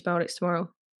antibiotics tomorrow.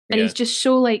 And he's just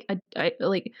so like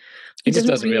he just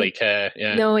doesn't really care.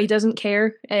 No, he doesn't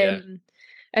care. And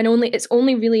it's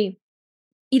only really,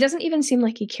 he doesn't even seem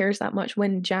like he cares that much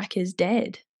when Jack is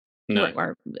dead. No.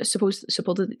 Or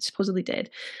supposedly dead,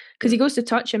 because he goes to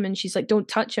touch him and she's like, don't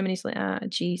touch him, and he's like, ah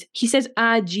geez, he says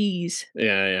geez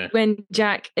when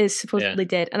Jack is supposedly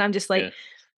dead, and I'm just like,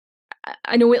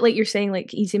 I know it, like you're saying,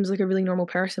 like he seems like a really normal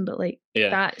person, but like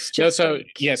that's just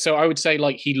so I would say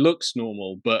like he looks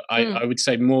normal, but I would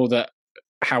say more that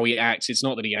how he acts, it's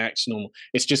not that he acts normal,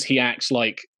 it's just he acts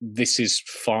like this is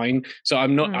fine. So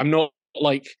I'm not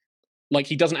like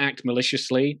he doesn't act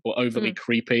maliciously or overly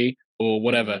creepy or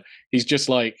whatever. He's just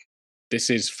like,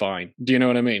 this is fine. Do you know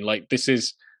what I mean? Like this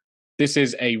is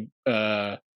a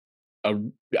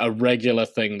regular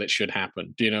thing that should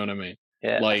happen. Do you know what I mean?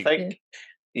 Yeah, like,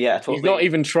 Yeah, totally. He's not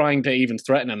even trying to even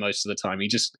threaten her most of the time. He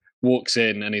just walks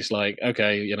in and he's like,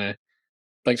 okay,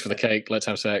 thanks for the cake, let's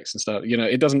have sex and stuff.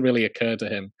 It doesn't really occur to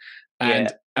him.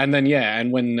 And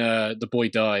and when the boy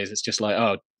dies, it's just like,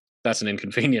 oh, that's an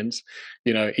inconvenience.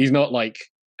 He's not like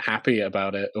happy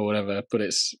about it or whatever, but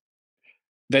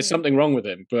there's something wrong with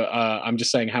him. But I'm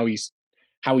just saying how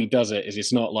he does it is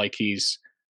it's not like he's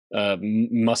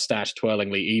mustache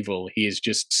twirlingly evil. He is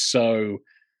just so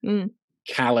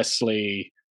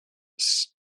callously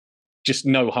just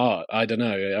no heart. I don't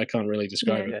know. I can't really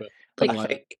describe it.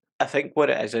 But I think what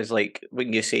it is like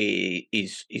when you say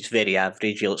he's very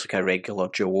average, he looks like a regular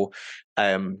Joe.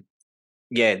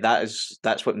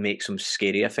 That's what makes him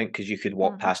scary. I think because you could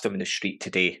walk past him in the street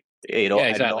today. Yeah,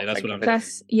 exactly. That's what I'm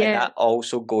saying. And that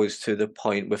also goes to the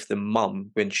point with the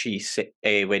mum when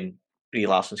when Brie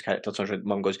Larson's character turns around, the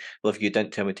mum goes, "Well, if you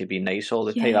didn't tell me to be nice all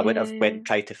the time, I would have went and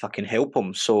tried to fucking help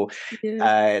him." So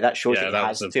that shows that he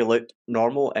has to look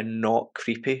normal and not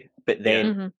creepy. But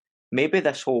then maybe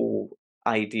this whole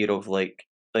idea of like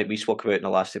we spoke about in the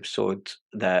last episode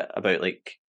about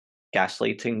like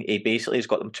gaslighting, he basically has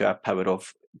got them to a power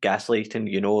of gaslighting,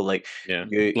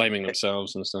 blaming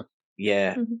themselves and stuff.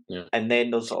 Yeah. And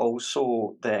then there's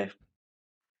also the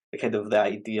kind of the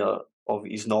idea of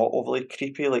he's not overly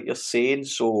creepy, like you're saying.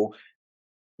 So,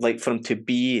 like for you to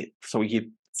be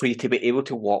able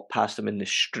to walk past him in the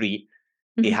street,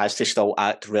 he has to still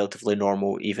act relatively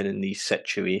normal even in these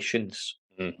situations.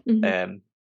 I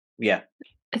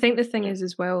think the thing is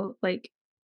as well, like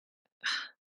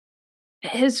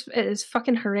it is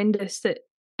fucking horrendous that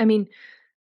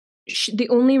the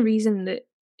only reason that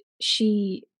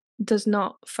she does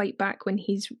not fight back when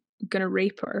he's gonna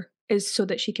rape her is so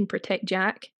that she can protect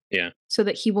Jack. Yeah. So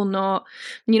that he will not,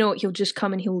 he'll just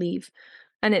come and he'll leave.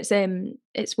 And it's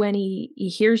when he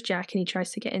hears Jack and he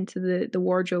tries to get into the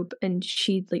wardrobe and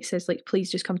she like says like, please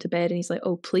just come to bed, and he's like,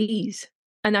 oh please.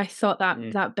 And I thought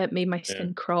that bit made my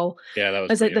skin crawl. Yeah, that was.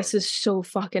 I was like, this is so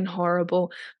fucking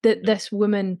horrible that this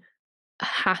woman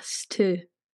has to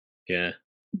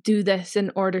do this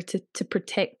in order to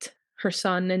protect her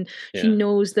son, and he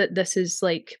knows that this is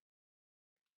like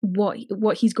what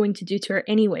he's going to do to her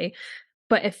anyway.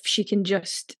 But if she can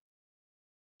just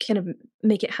kind of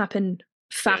make it happen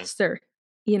faster,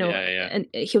 and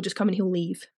he'll just come and he'll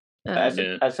leave.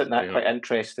 Isn't that quite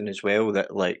interesting as well?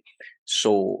 That like,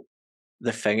 so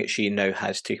the thing that she now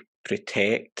has to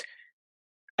protect,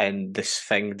 and this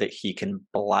thing that he can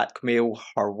blackmail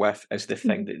her with, is the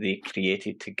thing that they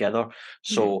created together.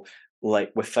 So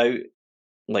like without,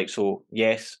 like, so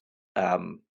yes,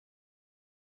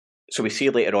 so we see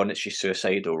later on that she's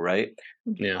suicidal, right?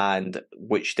 Yeah. And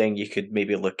which then you could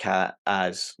maybe look at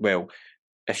as, well,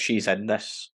 if she's in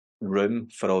this room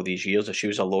for all these years, if she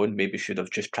was alone, maybe she should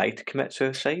have just tried to commit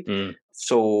suicide.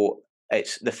 So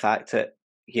it's the fact that,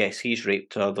 yes, he's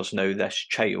raped her, there's now this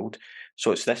child.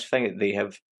 So it's this thing that they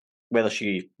have, whether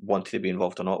she wanted to be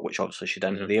involved or not, which obviously she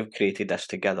didn't, they have created this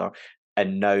together.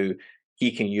 And now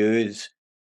he can use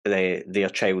their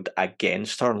child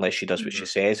against her unless she does what she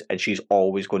says, and she's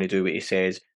always going to do what he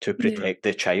says to protect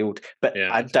the child. But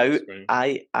I doubt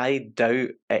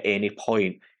at any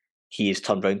point he has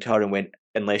turned round to her and went,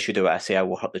 unless you do what I say, I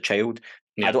will hurt the child.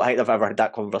 I don't think they've ever had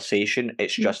that conversation.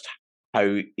 It's just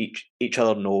how each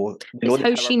other know. It's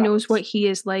how she knows what he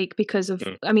is like because of,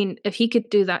 if he could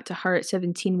do that to her at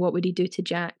 17, what would he do to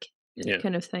Jack?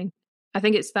 Kind of thing. I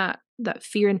think it's that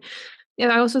fear. And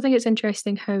I also think it's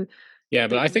interesting how. Yeah,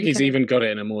 but I think he's even got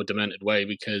it in a more demented way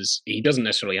because he doesn't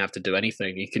necessarily have to do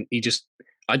anything.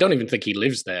 I don't even think he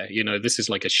lives there. This is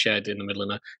like a shed in the middle of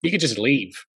nowhere. He could just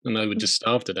leave and they would just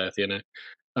starve to death,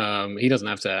 He doesn't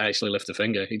have to actually lift a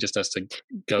finger. He just has to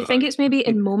go. I think it's maybe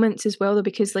in moments as well, though,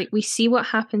 because like we see what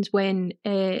happens when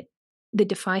they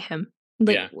defy him.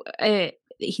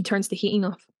 He turns the heating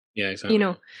off. Yeah, exactly.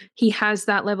 He has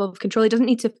that level of control. He doesn't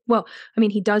need to. Well,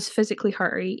 he does physically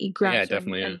hurt her. He grabs her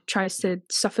and tries to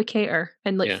suffocate her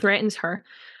and threatens her.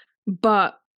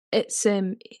 But it's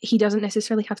he doesn't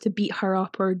necessarily have to beat her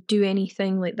up or do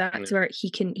anything like that. Where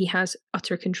he has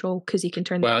utter control because he can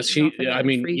turn. Well,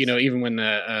 even when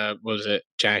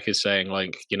Jack is saying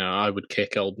like, I would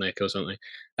kick old Nick or something,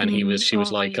 and she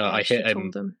was like, I hit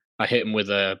him with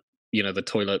the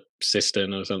toilet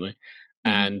cistern or something,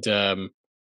 and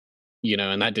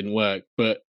and that didn't work.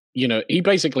 But he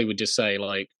basically would just say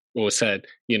like, or said,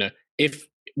 if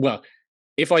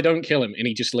I don't kill him and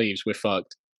he just leaves, we're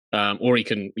fucked. Or he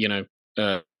can,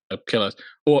 kill us.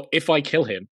 Or if I kill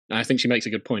him, and I think she makes a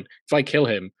good point. If I kill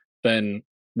him, then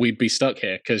we'd be stuck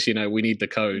here because we need the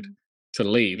code to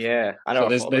leave. Yeah, I know.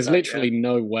 So there's literally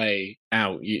no way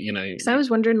out. Because I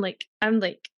was wondering, like, I'm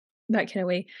like that kind of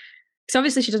way. Because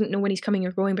obviously she doesn't know when he's coming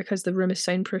or going because the room is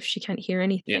soundproof. She can't hear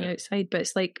anything outside. But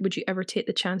it's like, would you ever take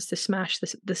the chance to smash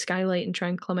the skylight and try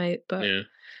and climb out? But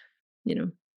you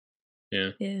know,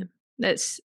 it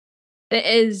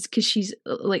is because she's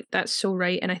like, that's so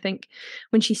right. And I think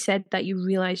when she said that, you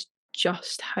realize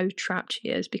just how trapped she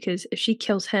is, because if she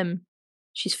kills him,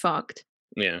 she's fucked.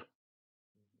 Yeah.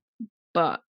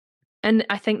 And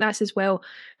I think that's as well,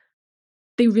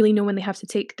 they really know when they have to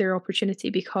take their opportunity,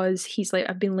 because he's like,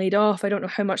 I've been laid off, I don't know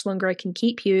how much longer I can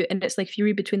keep you. And it's like, if you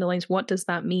read between the lines, what does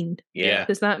that mean? Yeah.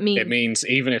 Does that mean it means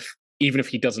even if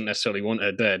he doesn't necessarily want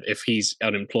her dead, if he's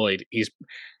unemployed,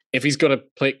 if he's got to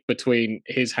pick between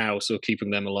his house or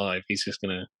keeping them alive, he's just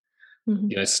gonna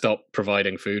stop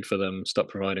providing food for them, stop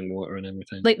providing water and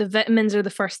everything. Like the vitamins are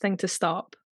the first thing to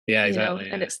stop. Yeah,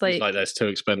 exactly. And it's like that's too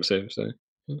expensive. So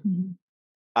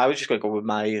I was just going to go with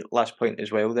my last point as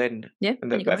well then. Yeah.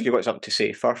 But if you've got something to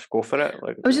say first, go for it.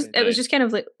 Like, it was just kind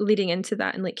of like leading into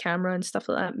that, and like camera and stuff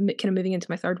like that, kind of moving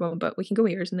into my third one, but we can go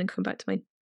with yours and then come back to mine.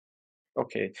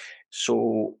 Okay.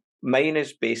 So mine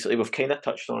is basically, we've kind of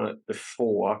touched on it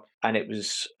before, and it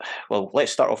was, well,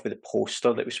 let's start off with the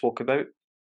poster that we spoke about.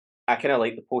 I kind of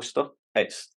like the poster.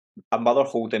 It's a mother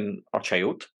holding her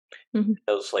child. Mm-hmm.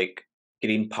 There's like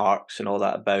green parks and all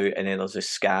that about, and then there's the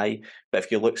sky. But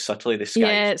if you look subtly, the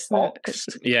sky is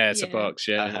boxed. It's a box.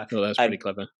 Yeah, well, that's pretty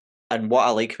clever. And what I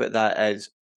like about that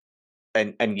is,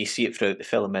 and you see it throughout the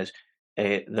film, is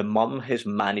the mum has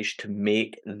managed to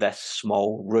make this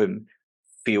small room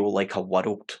feel like a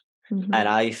world. Mm-hmm. And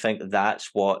I think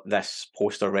that's what this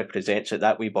poster represents.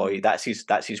 That wee boy, that's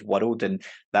his world, and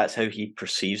that's how he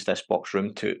perceives this box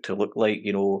room to look like.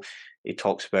 You know, he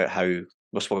talks about how,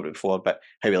 we've spoken about it before, but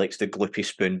how he likes the gloopy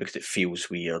spoon because it feels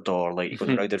weird, or like he goes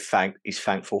around and he's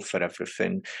thankful for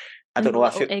everything. I don't know.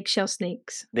 I feel eggshell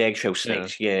snakes. The eggshell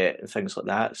snakes, and things like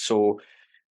that. So,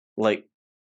 like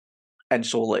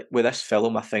with this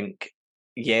film, I think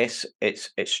yes, it's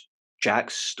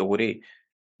Jack's story,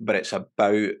 but it's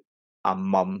about a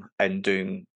mum and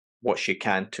doing what she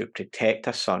can to protect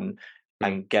her son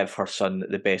and give her son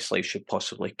the best life she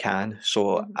possibly can.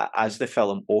 So as the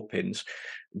film opens,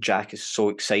 Jack is so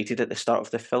excited at the start of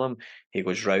the film. He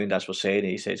goes round, as we're saying,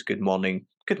 he says, good morning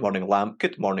lamp,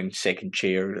 good morning second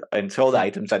chair, and to all the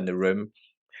items in the room.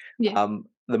 Yeah.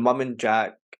 The mum and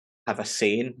Jack have a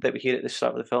saying that we hear at the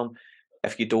start of the film: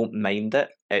 if you don't mind it,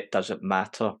 it doesn't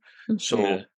matter.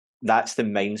 So that's the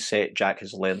mindset Jack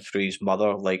has learned through his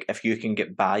mother. Like, if you can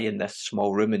get by in this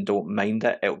small room and don't mind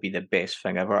it, it'll be the best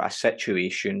thing ever. A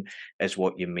situation is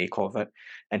what you make of it.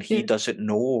 And he doesn't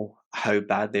know how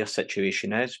bad their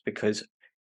situation is, because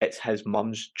it's his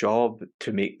mum's job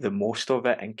to make the most of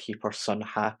it and keep her son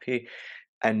happy.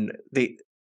 And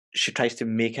she tries to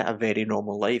make it a very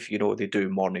normal life. You know, they do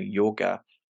morning yoga,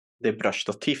 they brush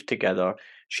their teeth together,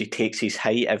 she takes his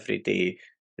height every day,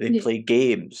 they play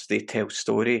games, they tell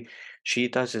story. She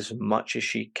does as much as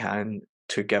she can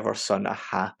to give her son a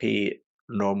happy,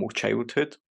 normal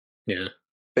childhood. Yeah.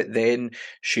 But then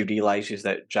she realises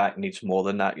that Jack needs more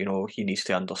than that. You know, he needs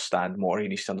to understand more. He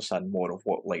needs to understand more of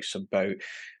what life's about.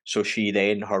 So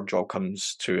her job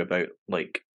comes to about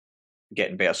like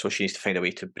getting better. So she needs to find a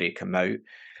way to break him out.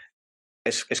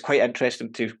 It's quite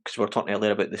interesting too, because we were talking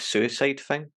earlier about the suicide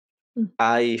thing.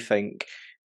 I think,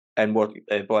 and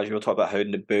Boaz, you were talking about how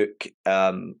in the book,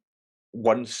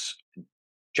 once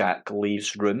Jack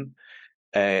leaves room,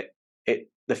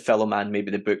 the film and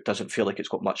maybe the book doesn't feel like it's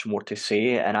got much more to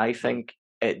say, and I think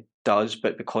it does,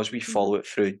 but because we follow it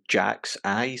through Jack's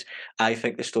eyes, I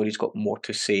think the story's got more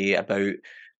to say about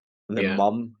the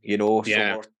mum, you know.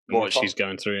 So what she's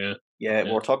going through, we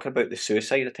were talking about the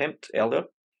suicide attempt earlier,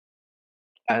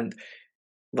 and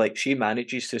like, she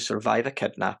manages to survive a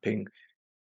kidnapping.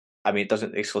 I mean, it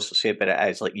doesn't explicitly say it, but it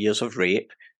is like years of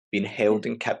rape, being held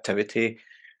in captivity.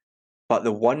 But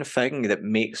the one thing that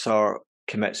makes her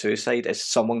commit suicide is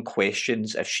someone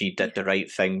questions if she did the right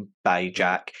thing by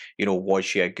Jack. You know, was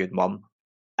she a good mum?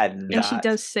 And she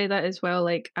does say that as well,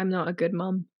 like, I'm not a good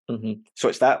mum. Mm-hmm. So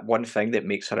it's that one thing that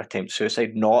makes her attempt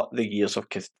suicide, not the years of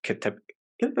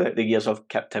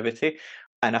captivity.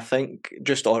 And I think,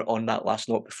 just on that last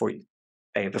note before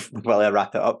I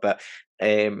wrap it up, but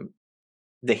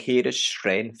the hair is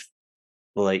strength.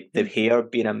 Like, the hair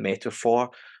being a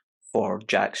metaphor for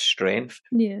Jack's strength.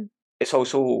 Yeah. It's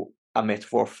also a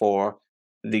metaphor for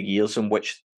the years in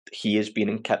which he has been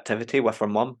in captivity with her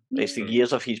mum. It's the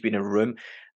years of he's been in a room,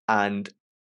 and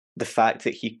the fact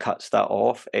that he cuts that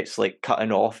off, it's like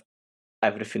cutting off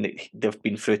everything that they've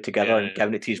been through together and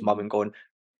giving it to his mum and going,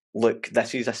 look,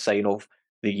 this is a sign of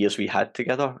the years we had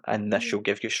together, and this will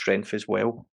give you strength as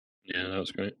well. Yeah, that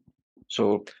was great.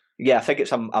 So Yeah, I think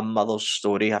it's a mother's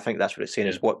story. I think that's what it's saying.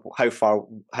 Is how far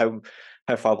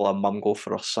will a mum go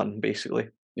for her son, basically?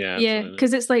 Yeah, yeah,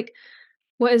 because it's like,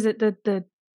 what is it? The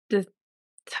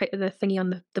thingy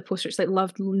on the poster. It's like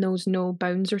love knows no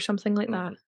bounds or something like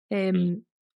that.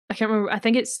 I can't remember. I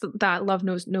think it's that love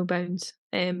knows no bounds.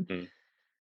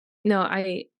 No,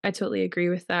 I totally agree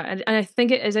with that, and I think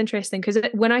it is interesting because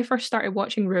when I first started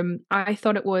watching Room, I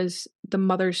thought it was the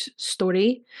mother's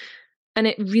story, and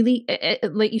it really,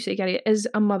 like you say, Gary, it is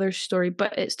a mother's story,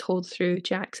 but it's told through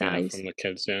Jack's eyes from the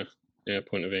kids,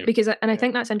 point of view. Because, and I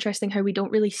think that's interesting how we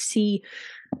don't really see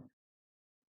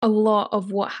a lot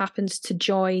of what happens to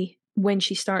Joy when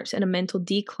she starts in a mental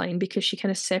decline, because she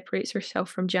kind of separates herself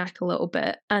from Jack a little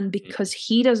bit, and because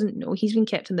he doesn't know, he's been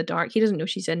kept in the dark, he doesn't know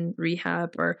she's in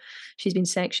rehab or she's been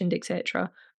sectioned,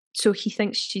 etc. So he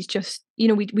thinks she's just,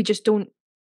 we just don't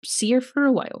see her for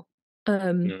a while.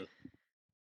 And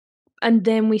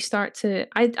then we start to,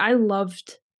 I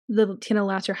loved the kind of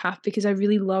latter half, because I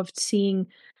really loved seeing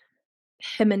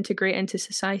him integrate into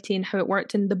society and how it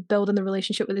worked, and the building the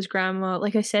relationship with his grandma.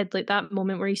 Like I said, like that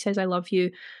moment where he says I love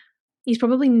you, he's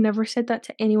probably never said that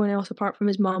to anyone else apart from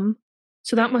his mum,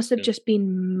 so that must have just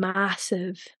been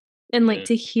massive. And like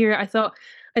to hear, I thought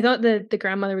the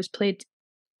grandmother was played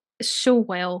so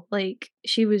well. Like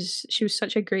she was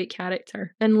such a great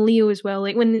character, and Leo as well.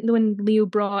 Like when Leo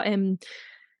brought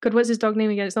God, what's his dog name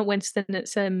again? It's not Winston,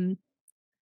 it's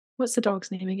what's the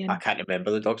dog's name again? I can't remember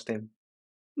the dog's name.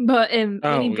 But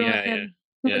when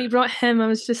he brought him, I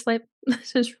was just like,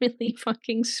 this is really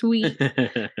fucking sweet.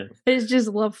 It's just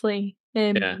lovely.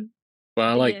 Well,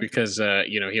 I like because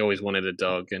he always wanted a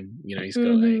dog, and he's got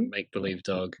a make believe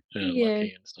dog,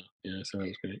 Lucky and stuff. Yeah, so that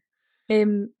was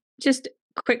great. Just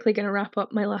quickly going to wrap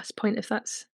up my last point, if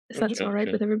that's all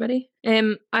right with everybody.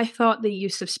 I thought the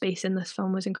use of space in this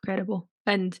film was incredible,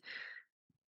 and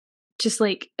just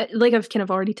like I've kind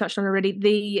of already touched on already,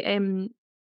 they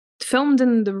filmed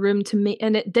in the room to make,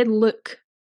 and it did look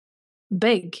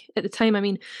big at the time. I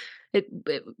mean, it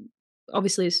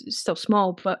obviously is still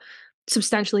small, but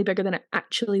substantially bigger than it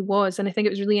actually was. And I think it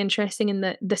was really interesting in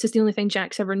that this is the only thing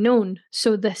Jack's ever known,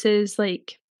 so this is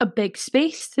like a big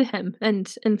space to him, and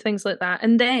things like that.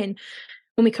 And then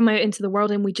when we come out into the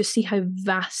world and we just see how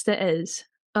vast it is,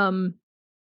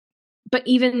 but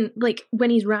even like when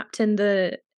he's wrapped in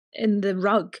the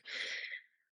rug,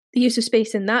 the use of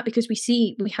space in that, because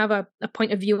we have a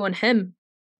point of view on him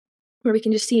where we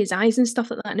can just see his eyes and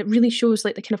stuff like that, and it really shows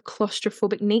like the kind of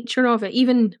claustrophobic nature of it.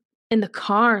 Even in the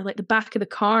car, like the back of the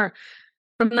car,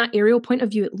 from that aerial point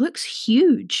of view, it looks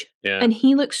huge, and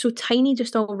he looks so tiny,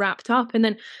 just all wrapped up. And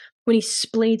then when he's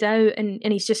splayed out and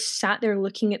he's just sat there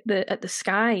looking at the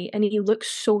sky, and he looks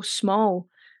so small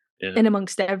in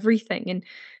amongst everything. And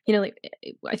like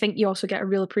I think you also get a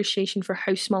real appreciation for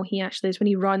how small he actually is when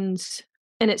he runs,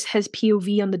 and it's his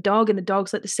POV on the dog, and the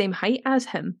dog's like the same height as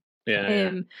him.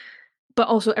 But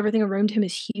also everything around him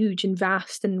is huge and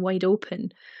vast and wide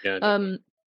open. And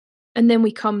then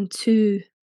we come to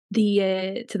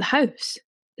the house,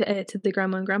 to the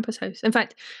grandma and grandpa's house. In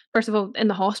fact, first of all, in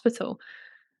the hospital,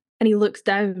 and he looks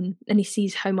down and he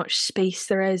sees how much space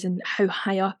there is and how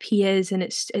high up he is, and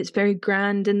it's very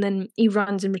grand. And then he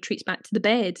runs and retreats back to the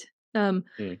bed. And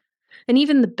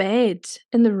even the bed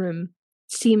in the room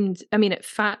seemed, I mean,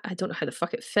 I don't know how the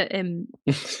fuck it fit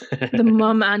the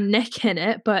mum and Nick in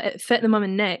it, but it fit the mum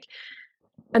and Nick.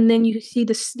 And then you see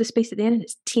the space at the end, and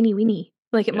it's teeny weeny.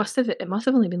 Like it must have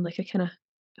only been like a kind of,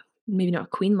 maybe not a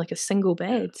queen, like a single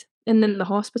bed. And then the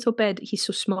hospital bed, he's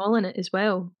so small in it as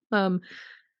well.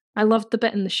 I loved the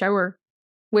bit in the shower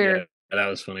where that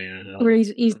was funny. Where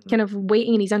he's kind of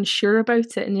waiting and he's unsure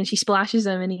about it, and then she splashes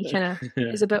him, and he kind of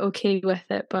is a bit okay with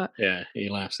it. But he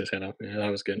laughs his head off. Yeah, that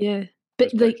was good. Yeah,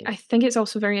 but like I think it's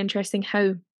also very interesting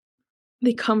how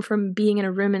they come from being in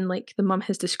a room, and like the mum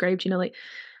has described, like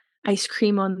ice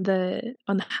cream on the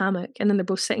hammock, and then they're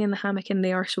both sitting in the hammock, and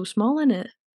they are so small in it.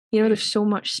 There's so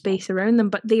much space around them,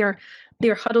 but they are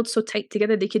huddled so tight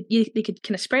together. They could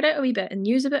kind of spread out a wee bit and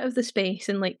use a bit of the space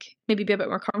and like maybe be a bit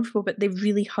more comfortable, but they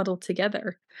really huddle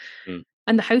together.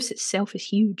 And the house itself is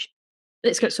huge.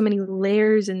 It's got so many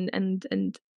layers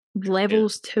and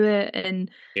levels to it. And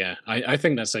I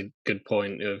think that's a good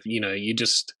point of, you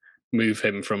just move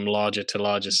him from larger to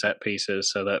larger set pieces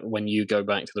so that when you go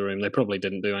back to the room, they probably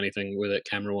didn't do anything with it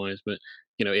camera wise, but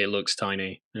it looks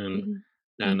tiny.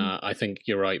 And I think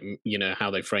you're right,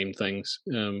 how they frame things.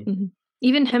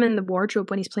 Even him in the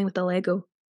wardrobe when he's playing with the Lego.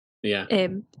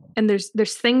 And there's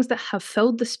things that have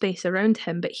filled the space around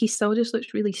him, but he still just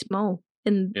looks really small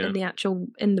in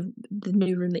the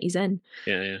new room that he's in.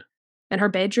 And her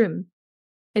bedroom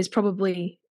was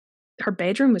probably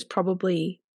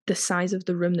the the size of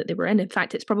the room that they were in. In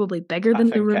fact, it's probably bigger I than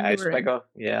the think room it they is were in. bigger.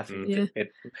 Yeah, I think Yeah.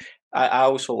 I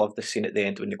also love the scene at the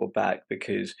end when they go back,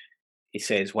 because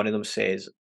one of them says,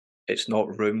 it's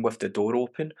not room with the door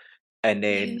open. And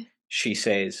then Yeah. she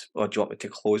says, "Oh, do you want me to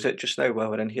close it just now while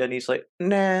we're in here?" And he's like,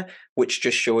 "Nah," which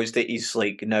just shows that he's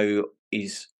like, now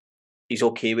he's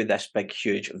okay with this big,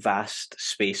 huge, vast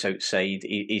space outside.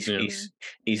 He's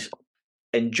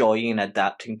enjoying and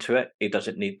adapting to it. He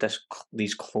doesn't need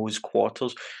these closed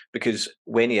quarters, because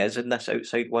when he is in this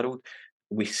outside world,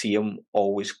 we see him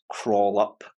always crawl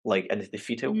up like into the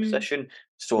fetal position,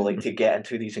 so like to get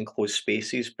into these enclosed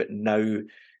spaces. But now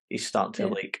he's starting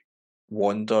to like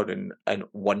wander and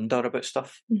wonder about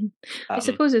stuff. I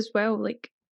suppose as well,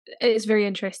 like, it's very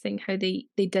interesting how they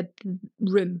did the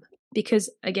room, because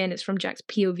again, it's from Jack's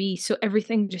POV, so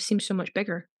everything just seems so much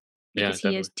bigger because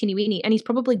he is teeny weeny, and he's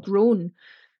probably grown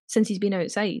since he's been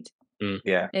outside.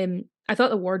 Yeah. I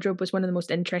thought the wardrobe was one of the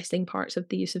most interesting parts of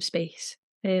the use of space,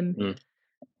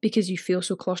 because you feel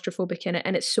so claustrophobic in it,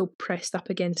 and it's so pressed up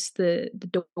against the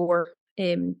door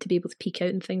to be able to peek out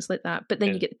and things like that. But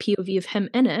then you get the POV of him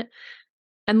in it,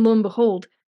 and lo and behold,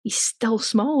 he's still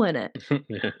small in it.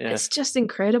 It's just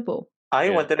incredible. I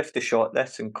wonder if they shot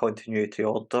this in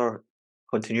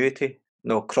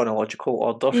chronological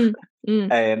order.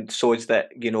 So is that,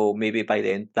 maybe by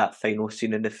the end, that final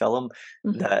scene in the film,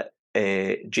 that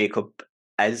Jacob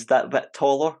is that bit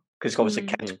taller, because obviously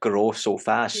kids grow so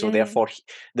fast, so therefore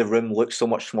the room looks so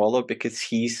much smaller because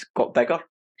he's got bigger.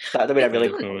 That's the way I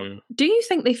really. Do you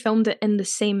think they filmed it in the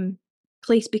same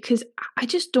place? Because I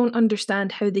just don't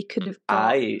understand how they could have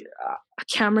got a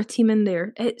camera team in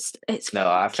there. It's no,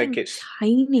 I think it's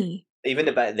tiny. Even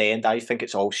a bit at the end, I think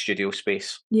it's all studio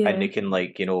space, and they can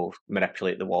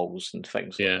manipulate the walls and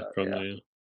things. Yeah, like that.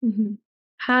 probably.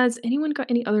 Has anyone got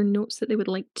any other notes that they would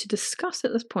like to discuss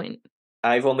at this point?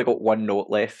 I've only got one note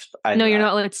left. No, you're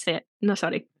not allowed to say it. No,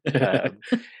 sorry.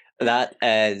 That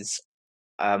is,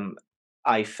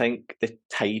 I think the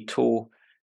title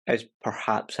is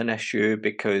perhaps an issue,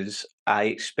 because I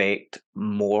expect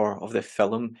more of the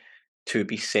film to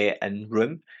be set in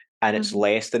room, and it's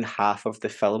less than half of the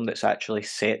film that's actually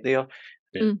set there.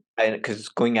 And because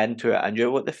going into it, I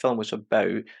knew what the film was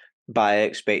about, but I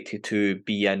expected to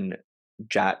be in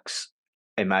Jack's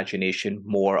imagination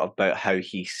more about how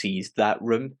he sees that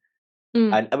room.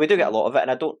 And we do get a lot of it,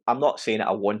 and I'm not saying that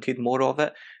I wanted more of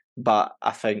it, but I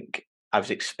think I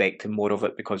was expecting more of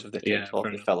it because of the title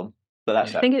of the film. But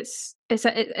that's it. I think it's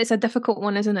a difficult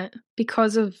one, isn't it?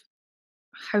 Because of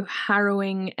how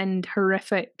harrowing and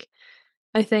horrific.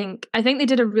 I think they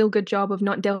did a real good job of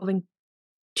not delving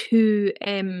too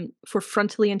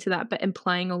frontally into that, but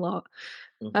implying a lot.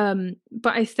 But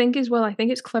I think as well,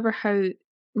 it's clever how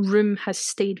room has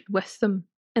stayed with them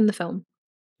in the film,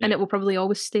 and it will probably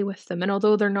always stay with them. And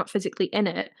although they're not physically in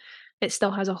it, it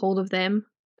still has a hold of them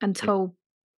until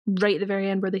right at the very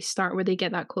end, where they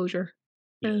get that closure.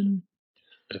 I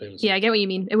get what you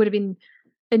mean. It would have been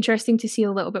interesting to see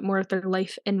a little bit more of their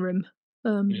life in room.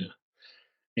 I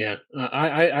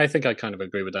think I kind of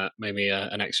agree with that. Maybe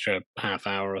an extra half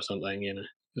hour or something,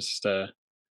 just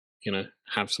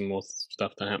have some more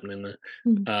stuff to happen in there.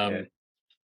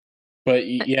 But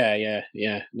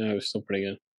no, it's still pretty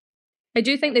good. I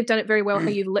do think they've done it very well, how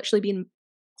you've literally been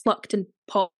plucked and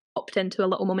popped into a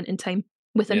little moment in time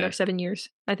within their 7 years.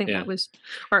 I think that was,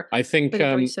 or I think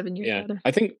 7 years. Rather.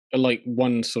 I think like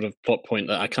one sort of plot point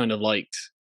that I kind of liked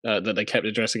that they kept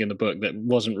addressing in the book that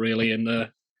wasn't really in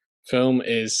the film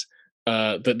is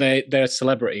that they're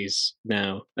celebrities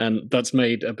now, and that's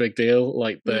made a big deal.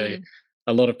 Like a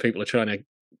lot of people are trying to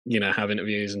have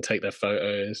interviews and take their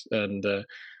photos, and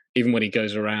even when he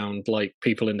goes around, like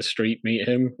people in the street meet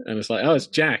him, and it's like, oh, it's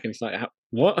Jack, and he's like,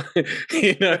 what? I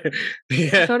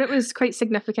thought it was quite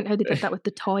significant how they did that with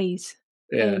the toys.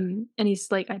 And he's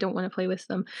like, I don't want to play with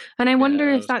them. And I wonder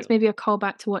if that's maybe a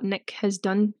callback to what Nick has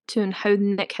done to and how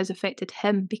Nick has affected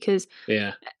him, because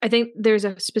I think there's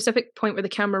a specific point where the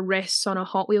camera rests on a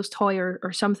Hot Wheels toy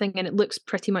or something, and it looks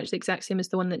pretty much the exact same as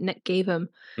the one that Nick gave him.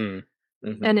 And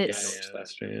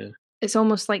that's true. It's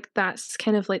almost like that's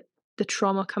kind of like the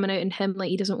trauma coming out in him, like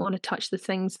he doesn't want to touch the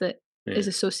things that is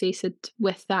associated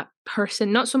with that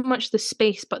person, not so much the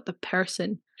space but the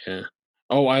person.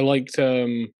 I liked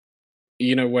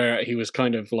where he was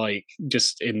kind of like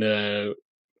just in the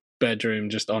bedroom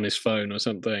just on his phone or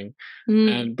something,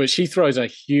 but she throws a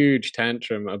huge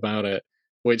tantrum about it,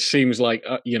 which seems like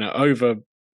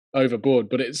overboard,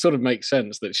 but it sort of makes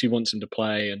sense that she wants him to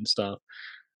play and stuff.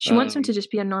 She wants him to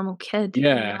just be a normal kid.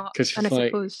 Because she's like,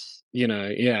 suppose,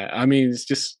 I mean, it's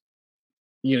just,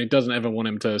 doesn't ever want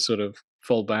him to sort of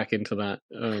fall back into that.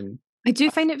 I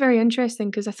do find it very interesting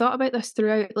because I thought about this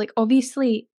throughout. Like,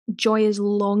 obviously, Joy is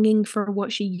longing for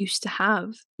what she used to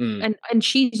have, and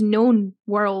she's known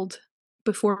world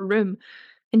before room,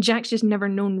 and Jack's just never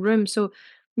known room. So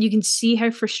you can see how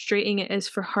frustrating it is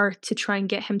for her to try and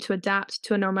get him to adapt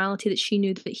to a normality that she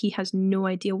knew that he has no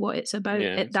idea what it's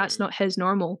about. That's not his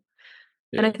normal.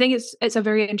 Yeah. And I think it's a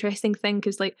very interesting thing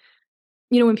because, like,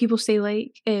 you know, when people say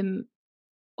like,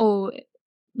 oh,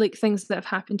 like things that have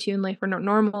happened to you in life are not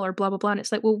normal or blah blah blah, and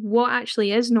it's like, well, what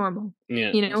actually is normal?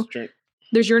 Yeah, you know,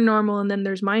 there's your normal and then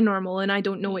there's my normal, and I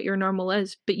don't know what your normal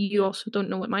is, but you also don't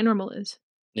know what my normal is.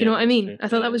 Do you know what I mean? True. I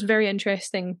thought that was very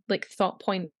interesting, like thought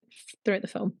point throughout the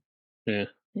film. Yeah.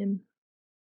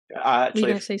 Actually, were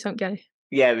you gonna say something, Gary?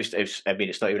 Yeah, it was. I mean,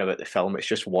 it's not even about the film. It's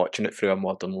just watching it through a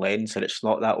modern lens, and it's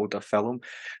not that old a film.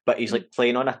 But he's like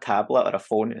playing on a tablet or a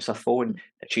phone. It's a phone,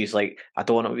 and she's like, "I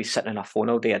don't want to be sitting on a phone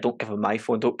all day. I don't give him my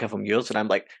phone. Don't give him yours." And I'm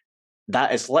like,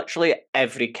 "That is literally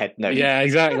every kid now." Yeah,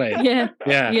 exactly. Yeah.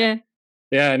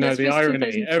 No, that's the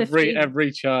irony.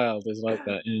 Every child is like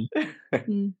that.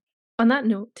 Yeah. On that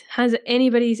note, has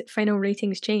anybody's final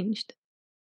ratings changed?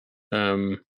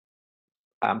 I'm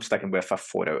sticking with a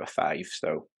 4 out of 5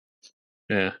 still.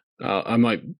 Yeah, I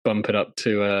might bump it up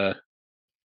to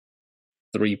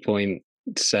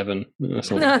 3.7.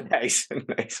 Nice.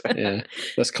 Yeah,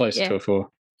 that's close to a 4.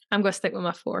 I'm going to stick with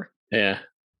my 4. Yeah.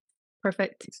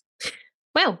 Perfect.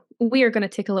 Well, we are going to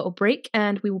take a little break,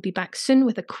 and we will be back soon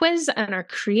with a quiz and our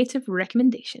creative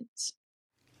recommendations.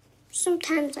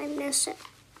 Sometimes I miss it.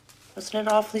 Wasn't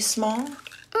it awfully small?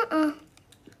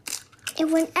 It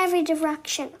went every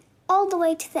direction, all the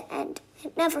way to the end.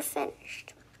 It never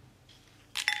finished.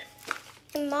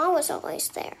 And Ma was always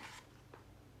there.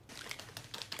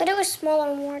 But it was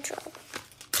smaller in wardrobe.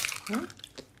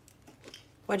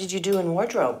 What did you do in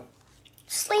wardrobe?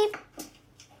 Sleep.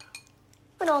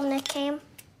 When old Nick came.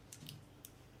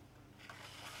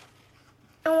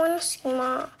 I want to see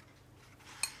Ma.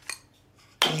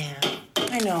 Yeah,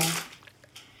 I know.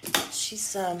 She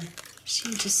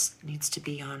just needs to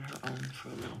be on her own for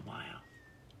a little while.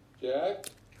 Jack?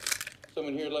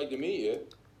 Someone here would like to meet you.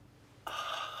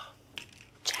 Oh,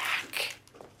 Jack.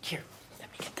 Here,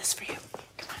 let me get this for you.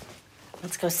 Come on.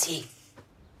 Let's go see.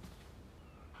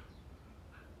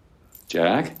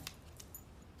 Jack?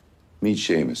 Meet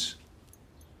Seamus.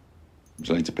 Would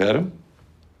you like to pet him?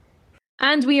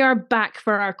 And we are back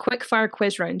for our quick-fire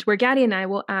quiz round, where Gary and I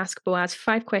will ask Boaz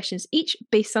 5 questions each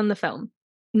based on the film.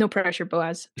 No pressure,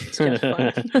 Boaz. It's just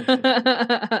fun.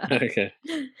 Okay.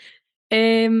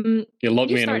 You'll lock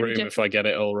me in a room if I get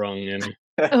it all wrong. You know?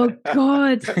 Oh,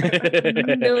 God.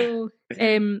 No.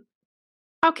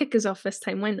 I'll kick us off this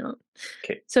time. Why not?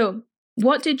 Okay. So,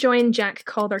 what did Joy and Jack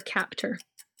call their captor?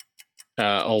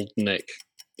 Old Nick.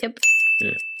 Yep.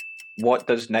 Yeah. What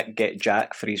does Nick get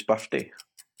Jack for his birthday?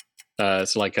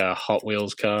 It's like a Hot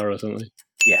Wheels car or something.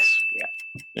 Yes.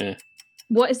 Yeah.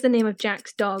 What is the name of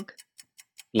Jack's dog?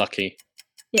 Lucky.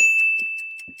 Yep.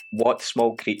 What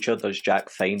small creature does Jack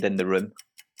find in the room?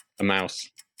 A mouse.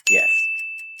 Yes.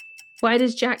 Why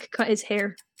does Jack cut his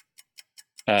hair?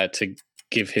 To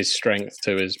give his strength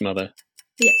to his mother.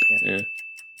 Yep. Yeah.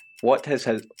 What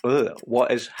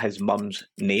is his mum's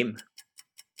name?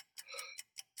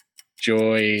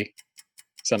 Joy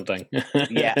something.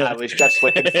 Yeah, I was just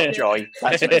looking for Joy.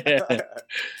 That's it.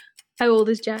 How old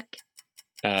is Jack?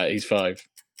 He's 5.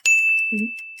 Mm-hmm.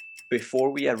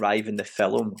 Before we arrive in the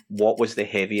film, what was the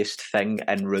heaviest thing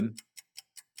in room?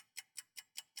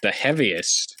 The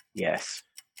heaviest? Yes.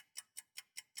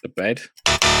 The bed?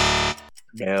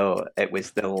 No, it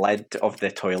was the lid of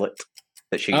the toilet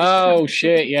that she used Oh,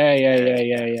 shit. Yeah.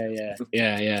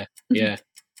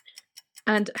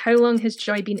 And how long has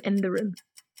Joy been in the room?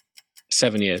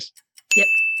 7 years. Yep.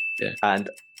 Yeah. And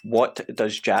what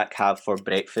does Jack have for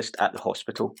breakfast at the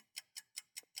hospital?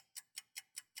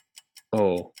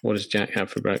 Oh, what does Jack have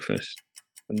for breakfast?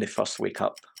 When they first wake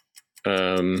up.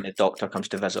 The doctor comes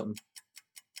to visit him.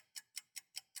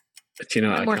 Do you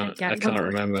know, I can't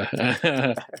remember.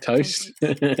 Toast?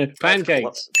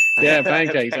 Pancakes. Yeah,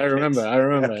 pancakes. I remember.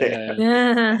 Okay.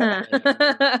 Yeah.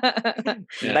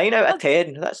 9 out of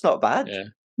 10. That's not bad. Yeah.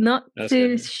 Not That's too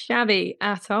good. shabby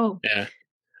at all. Yeah.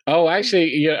 Oh,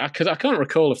 actually, yeah, because I can't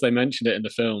recall if they mentioned it in the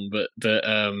film, but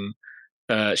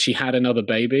that she had another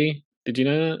baby. Did you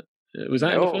know that? Was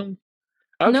that in the film?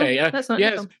 Okay, no, that's not in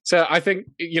the film. So I think,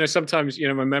 sometimes,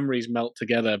 my memories melt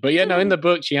together. But yeah, no, in the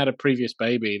book, she had a previous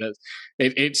baby.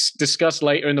 It's discussed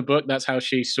later in the book. That's how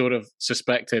she sort of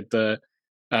suspected the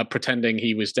pretending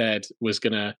he was dead was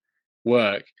going to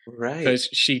work. Right. Because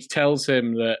she tells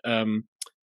him that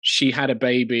she had a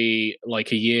baby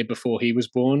like a year before he was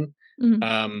born.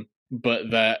 Mm-hmm.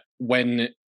 But that when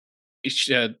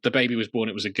the baby was born,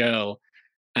 it was a girl,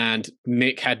 and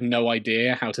Nick had no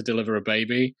idea how to deliver a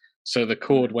baby, so the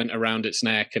cord went around its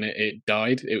neck and it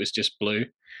died. It was just blue,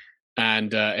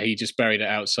 and he just buried it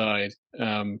outside.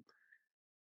 And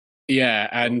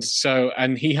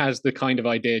he has the kind of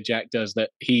idea Jack does, that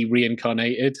he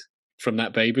reincarnated from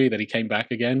that baby, that he came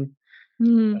back again.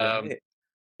 Mm. I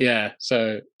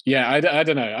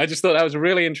don't know. I just thought that was a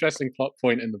really interesting plot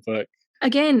point in the book.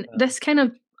 Again, this kind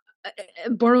of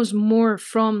borrows more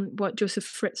from what Joseph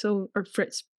Fritzl, I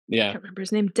can't remember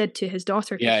his name, did to his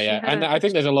daughter. And I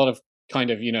think there's a lot of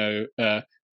kind of,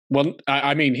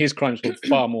 I mean, his crimes were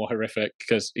far more horrific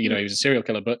because, he was a serial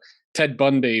killer, but Ted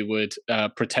Bundy would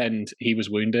pretend he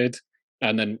was wounded,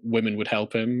 and then women would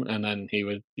help him, and then he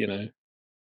would,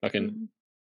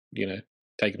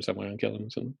 take him somewhere and kill him or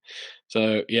something.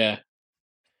 So, yeah.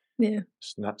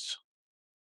 It's nuts.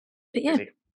 But yeah.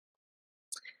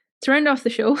 To round off the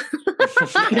show.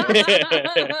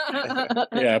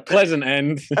 Pleasant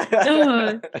end.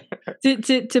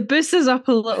 To boost us up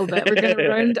a little bit, we're going to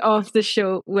round off the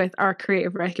show with our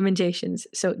creative recommendations.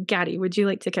 So, Gary, would you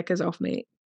like to kick us off, mate?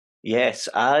 Yes,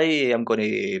 I am going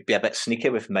to be a bit sneaky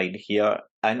with mine here,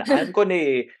 and I'm going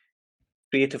to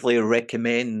creatively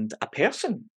recommend a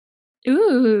person.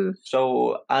 Ooh.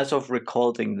 So, as of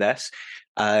recording this,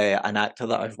 an actor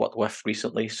that I've worked with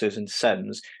recently, Susan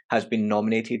Sims, has been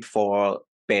nominated for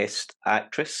Best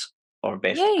Actress, or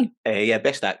Best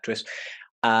Actress.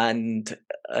 And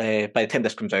by the time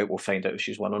this comes out, we'll find out if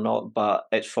she's won or not. But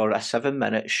it's for a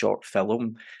 7-minute short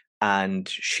film, and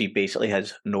she basically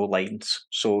has no lines.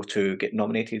 So to get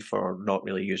nominated for not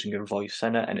really using her voice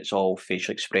in it, and it's all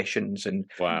facial expressions and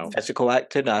physical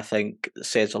acting, I think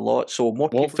says a lot. So more.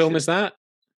 What film is that?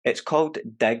 It's called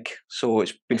Dig. So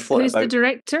it's been floated about. Who's the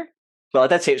director? Well, I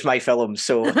did say it's my film,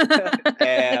 so. But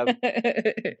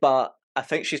I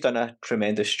think she's done a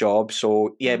tremendous job.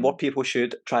 So yeah, more people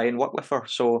should try and work with her.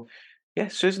 So yeah,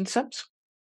 Susan Sims.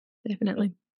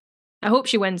 Definitely. I hope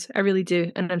she wins. I really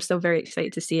do. And I'm still very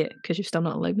excited to see it, because you've still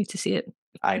not allowed me to see it.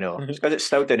 I know. It's because it's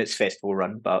still doing its festival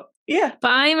run, but yeah. But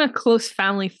I'm a close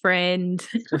family friend.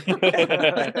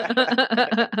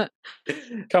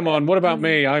 Come on, what about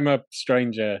me? I'm a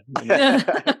stranger.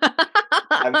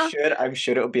 I'm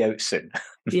sure it'll be out soon.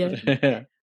 Yeah.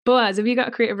 Boaz, have you got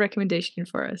a creative recommendation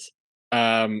for us?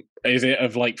 Is it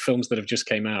of like films that have just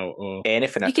came out, or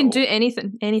anything? You can do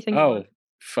anything. Oh,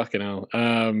 fucking hell.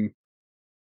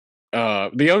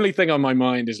 The only thing on my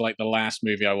mind is like the last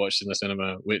movie I watched in the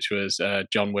cinema, which was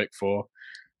John Wick 4.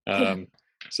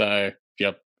 So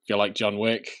if you like John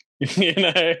Wick,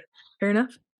 Fair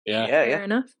enough. Fair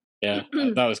enough. Yeah,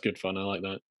 that was good fun. I like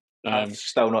that. I've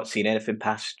still not seen anything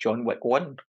past John Wick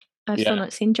 1. I've still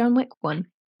not seen John Wick 1.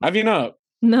 Have you not?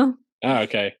 No. Oh,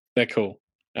 okay. They're cool.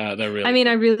 They're really. I mean,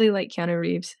 cool. I really like Keanu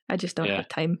Reeves. I just don't have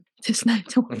time just now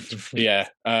to watch. Yeah.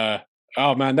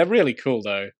 Oh man, they're really cool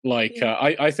though. Like,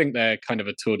 I think they're kind of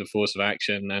a tour de force of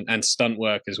action and stunt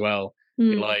work as well.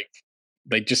 Like,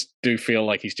 they just do feel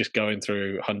like he's just going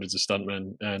through hundreds of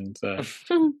stuntmen, and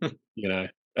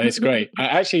it's great.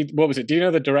 Actually, what was it? Do you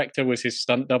know the director was his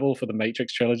stunt double for the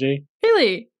Matrix trilogy?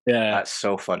 Really? Yeah, that's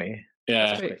so funny.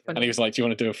 Yeah, and he was like, "Do you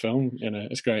want to do a film?"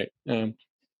 It's great. You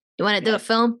want to do a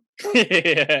film?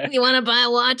 Yeah. You want to buy a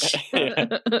watch?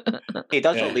 He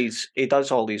does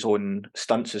all these own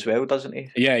stunts as well, doesn't he?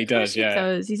 Yeah, he does. He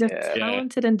does. He's a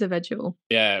talented individual.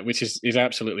 Yeah, which is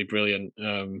absolutely brilliant.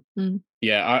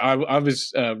 Yeah, I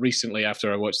was recently,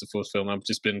 after I watched the fourth film, I've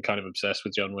just been kind of obsessed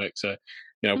with John Wick. So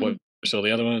watched all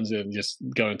the other ones and just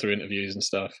going through interviews and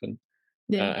stuff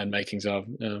and makings of.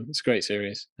 It's a great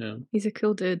series. He's a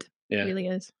cool dude. Yeah, he really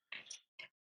is.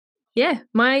 Yeah,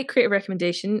 my creative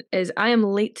recommendation is I am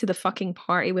late to the fucking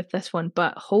party with this one,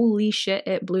 but holy shit,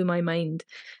 it blew my mind.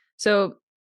 So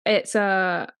it's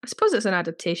I suppose it's an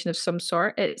adaptation of some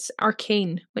sort. It's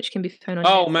Arcane, which can be found on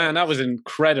Netflix. Man, that was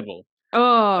incredible.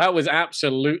 Oh, that was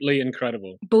absolutely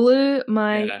incredible. Blew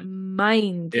my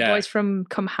mind. The Yeah. boys from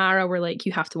Kamhara were like,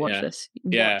 you have to watch this.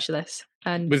 Watch this.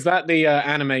 And was that the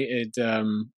animated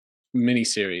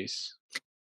miniseries?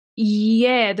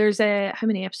 Yeah, there's how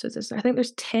many episodes is there? I think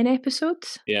there's 10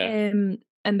 episodes. Yeah.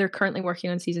 And they're currently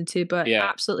working on season 2, but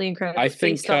absolutely incredible. I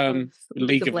think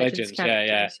League of Legends.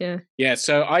 Yeah.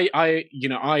 So I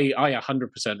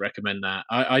 100% recommend that.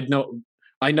 I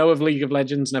know of League of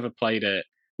Legends, never played it.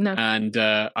 No. And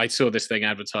I saw this thing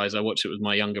advertised. I watched it with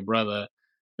my younger brother.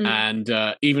 And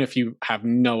even if you have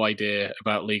no idea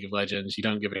about League of Legends, you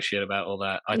don't give a shit about all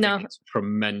that. I think it's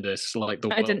tremendous. Like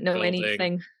I didn't know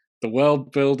anything. The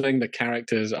world building, the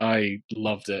characters, I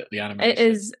loved it. The animation. It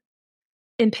is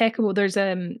impeccable. There's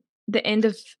the end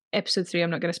of episode 3, I'm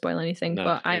not going to spoil anything, No,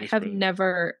 but I it was have brilliant.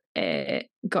 never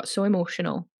got so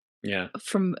emotional Yeah.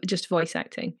 from just voice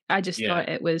acting. I just Yeah. thought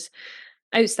it was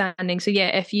outstanding. So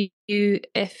yeah, if you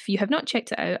have not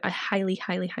checked it out, I highly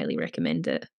recommend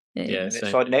it. Yeah, And same.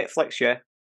 it's on Netflix, yeah.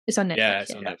 It's on Netflix. Yeah,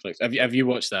 it's on Netflix. Have you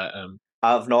watched that?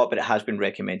 I've not, but it has been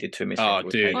recommended to me. Oh, several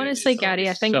dude. times. Honestly, It's Gary,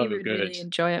 I think so you would good. really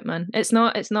enjoy it, man. It's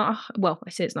not well, I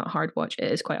say it's not a hard watch.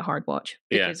 It is quite a hard watch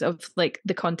Yeah. because of like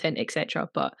the content, etc.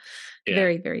 But Yeah.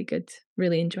 very, very good.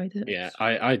 Really enjoyed it. Yeah,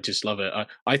 I just love it.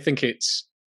 I think it's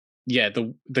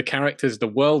the characters, the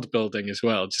world building as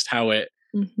well, just how it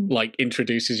Mhm. like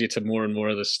introduces you to more and more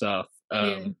of the stuff.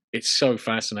 Yeah. It's so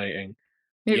fascinating.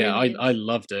 It yeah, really I is.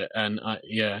 loved it, and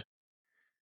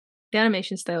The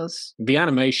animation styles. the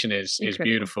animation is Incredible.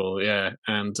 beautiful. Yeah,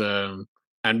 and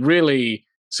really,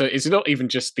 so it's not even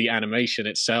just the animation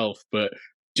itself, but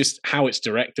just how it's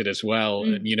directed as well,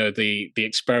 and the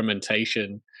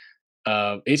experimentation.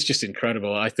 It's just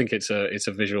incredible. I think it's a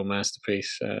visual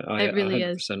masterpiece. I It really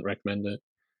 100% is. recommend it.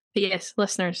 But yes,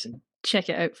 listeners, check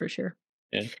it out for sure.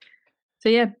 Yeah. So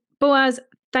yeah, Boaz,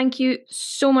 thank you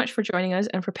so much for joining us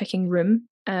and for picking Room.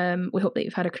 We hope that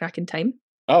you've had a cracking time.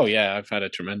 Oh yeah, I've had a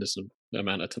tremendous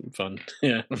amount of fun.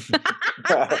 Yeah.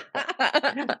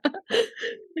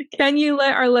 Can you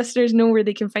let our listeners know where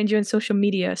they can find you on social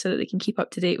media so that they can keep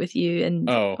up to date with you and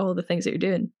all the things that you're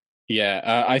doing?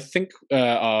 Yeah, I think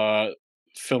our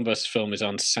Film vs. Film is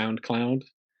on SoundCloud.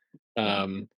 Yeah,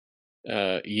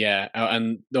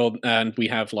 and we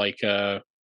have like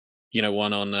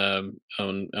one on a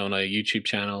YouTube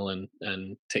channel and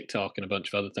TikTok and a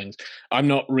bunch of other things. I'm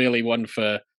not really one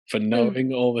for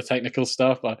knowing all the technical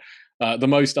stuff. The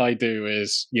most I do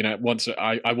is once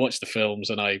I watch the films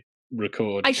and I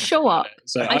record. I show up.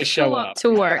 So I show up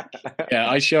to work. Yeah,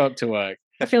 I show up to work.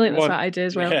 I feel like that's what I do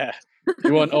as well. Yeah.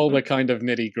 You want all the kind of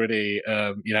nitty gritty,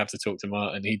 you'd have to talk to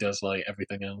Martin. He does like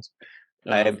everything else.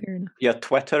 Your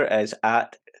Twitter is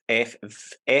at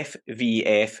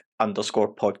FVF_podcast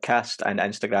and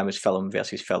Instagram is Film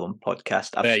vs. Film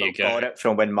podcast. I've There still you go. got it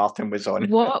from when Martin was on.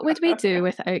 What would we do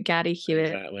without Gary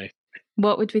Hewitt? Exactly.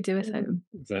 What would we do without him?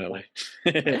 Exactly.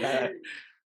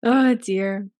 Oh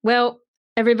dear. Well,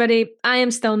 everybody, I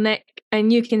am still Nick,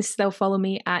 and you can still follow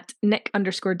me at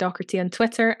Nick_Docherty on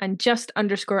Twitter and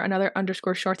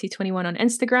just_another_shorty21 on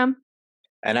Instagram.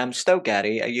 And I'm still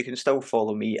Gary, and you can still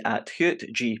follow me at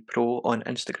HewittGPro on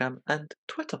Instagram and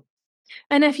Twitter.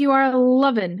 And if you are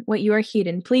loving what you are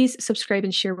hearing, please subscribe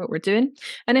and share what we're doing.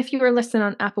 And if you are listening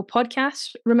on Apple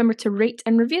Podcasts, remember to rate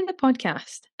and review the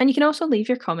podcast. And you can also leave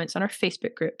your comments on our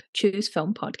Facebook group, Choose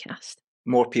Film Podcast.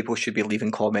 More people should be leaving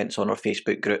comments on our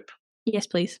Facebook group. Yes,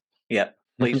 please. Yeah,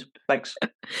 please. Thanks.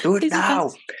 Do it Please,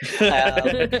 now.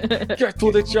 Get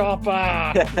to the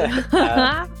chopper.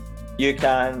 You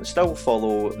can still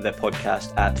follow the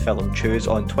podcast at Film Choose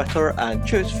on Twitter and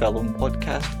Choose Film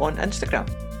Podcast on Instagram.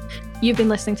 You've been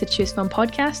listening to Choose Film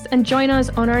Podcast, and join us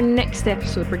on our next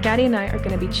episode where Gary and I are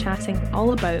going to be chatting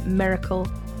all about Miracle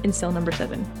in Cell Number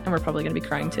 7, and we're probably going to be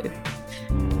crying too.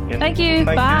 Yeah. Thank you. Thank you.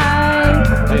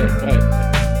 Bye.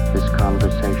 Bye. This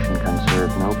conversation can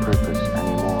serve no purpose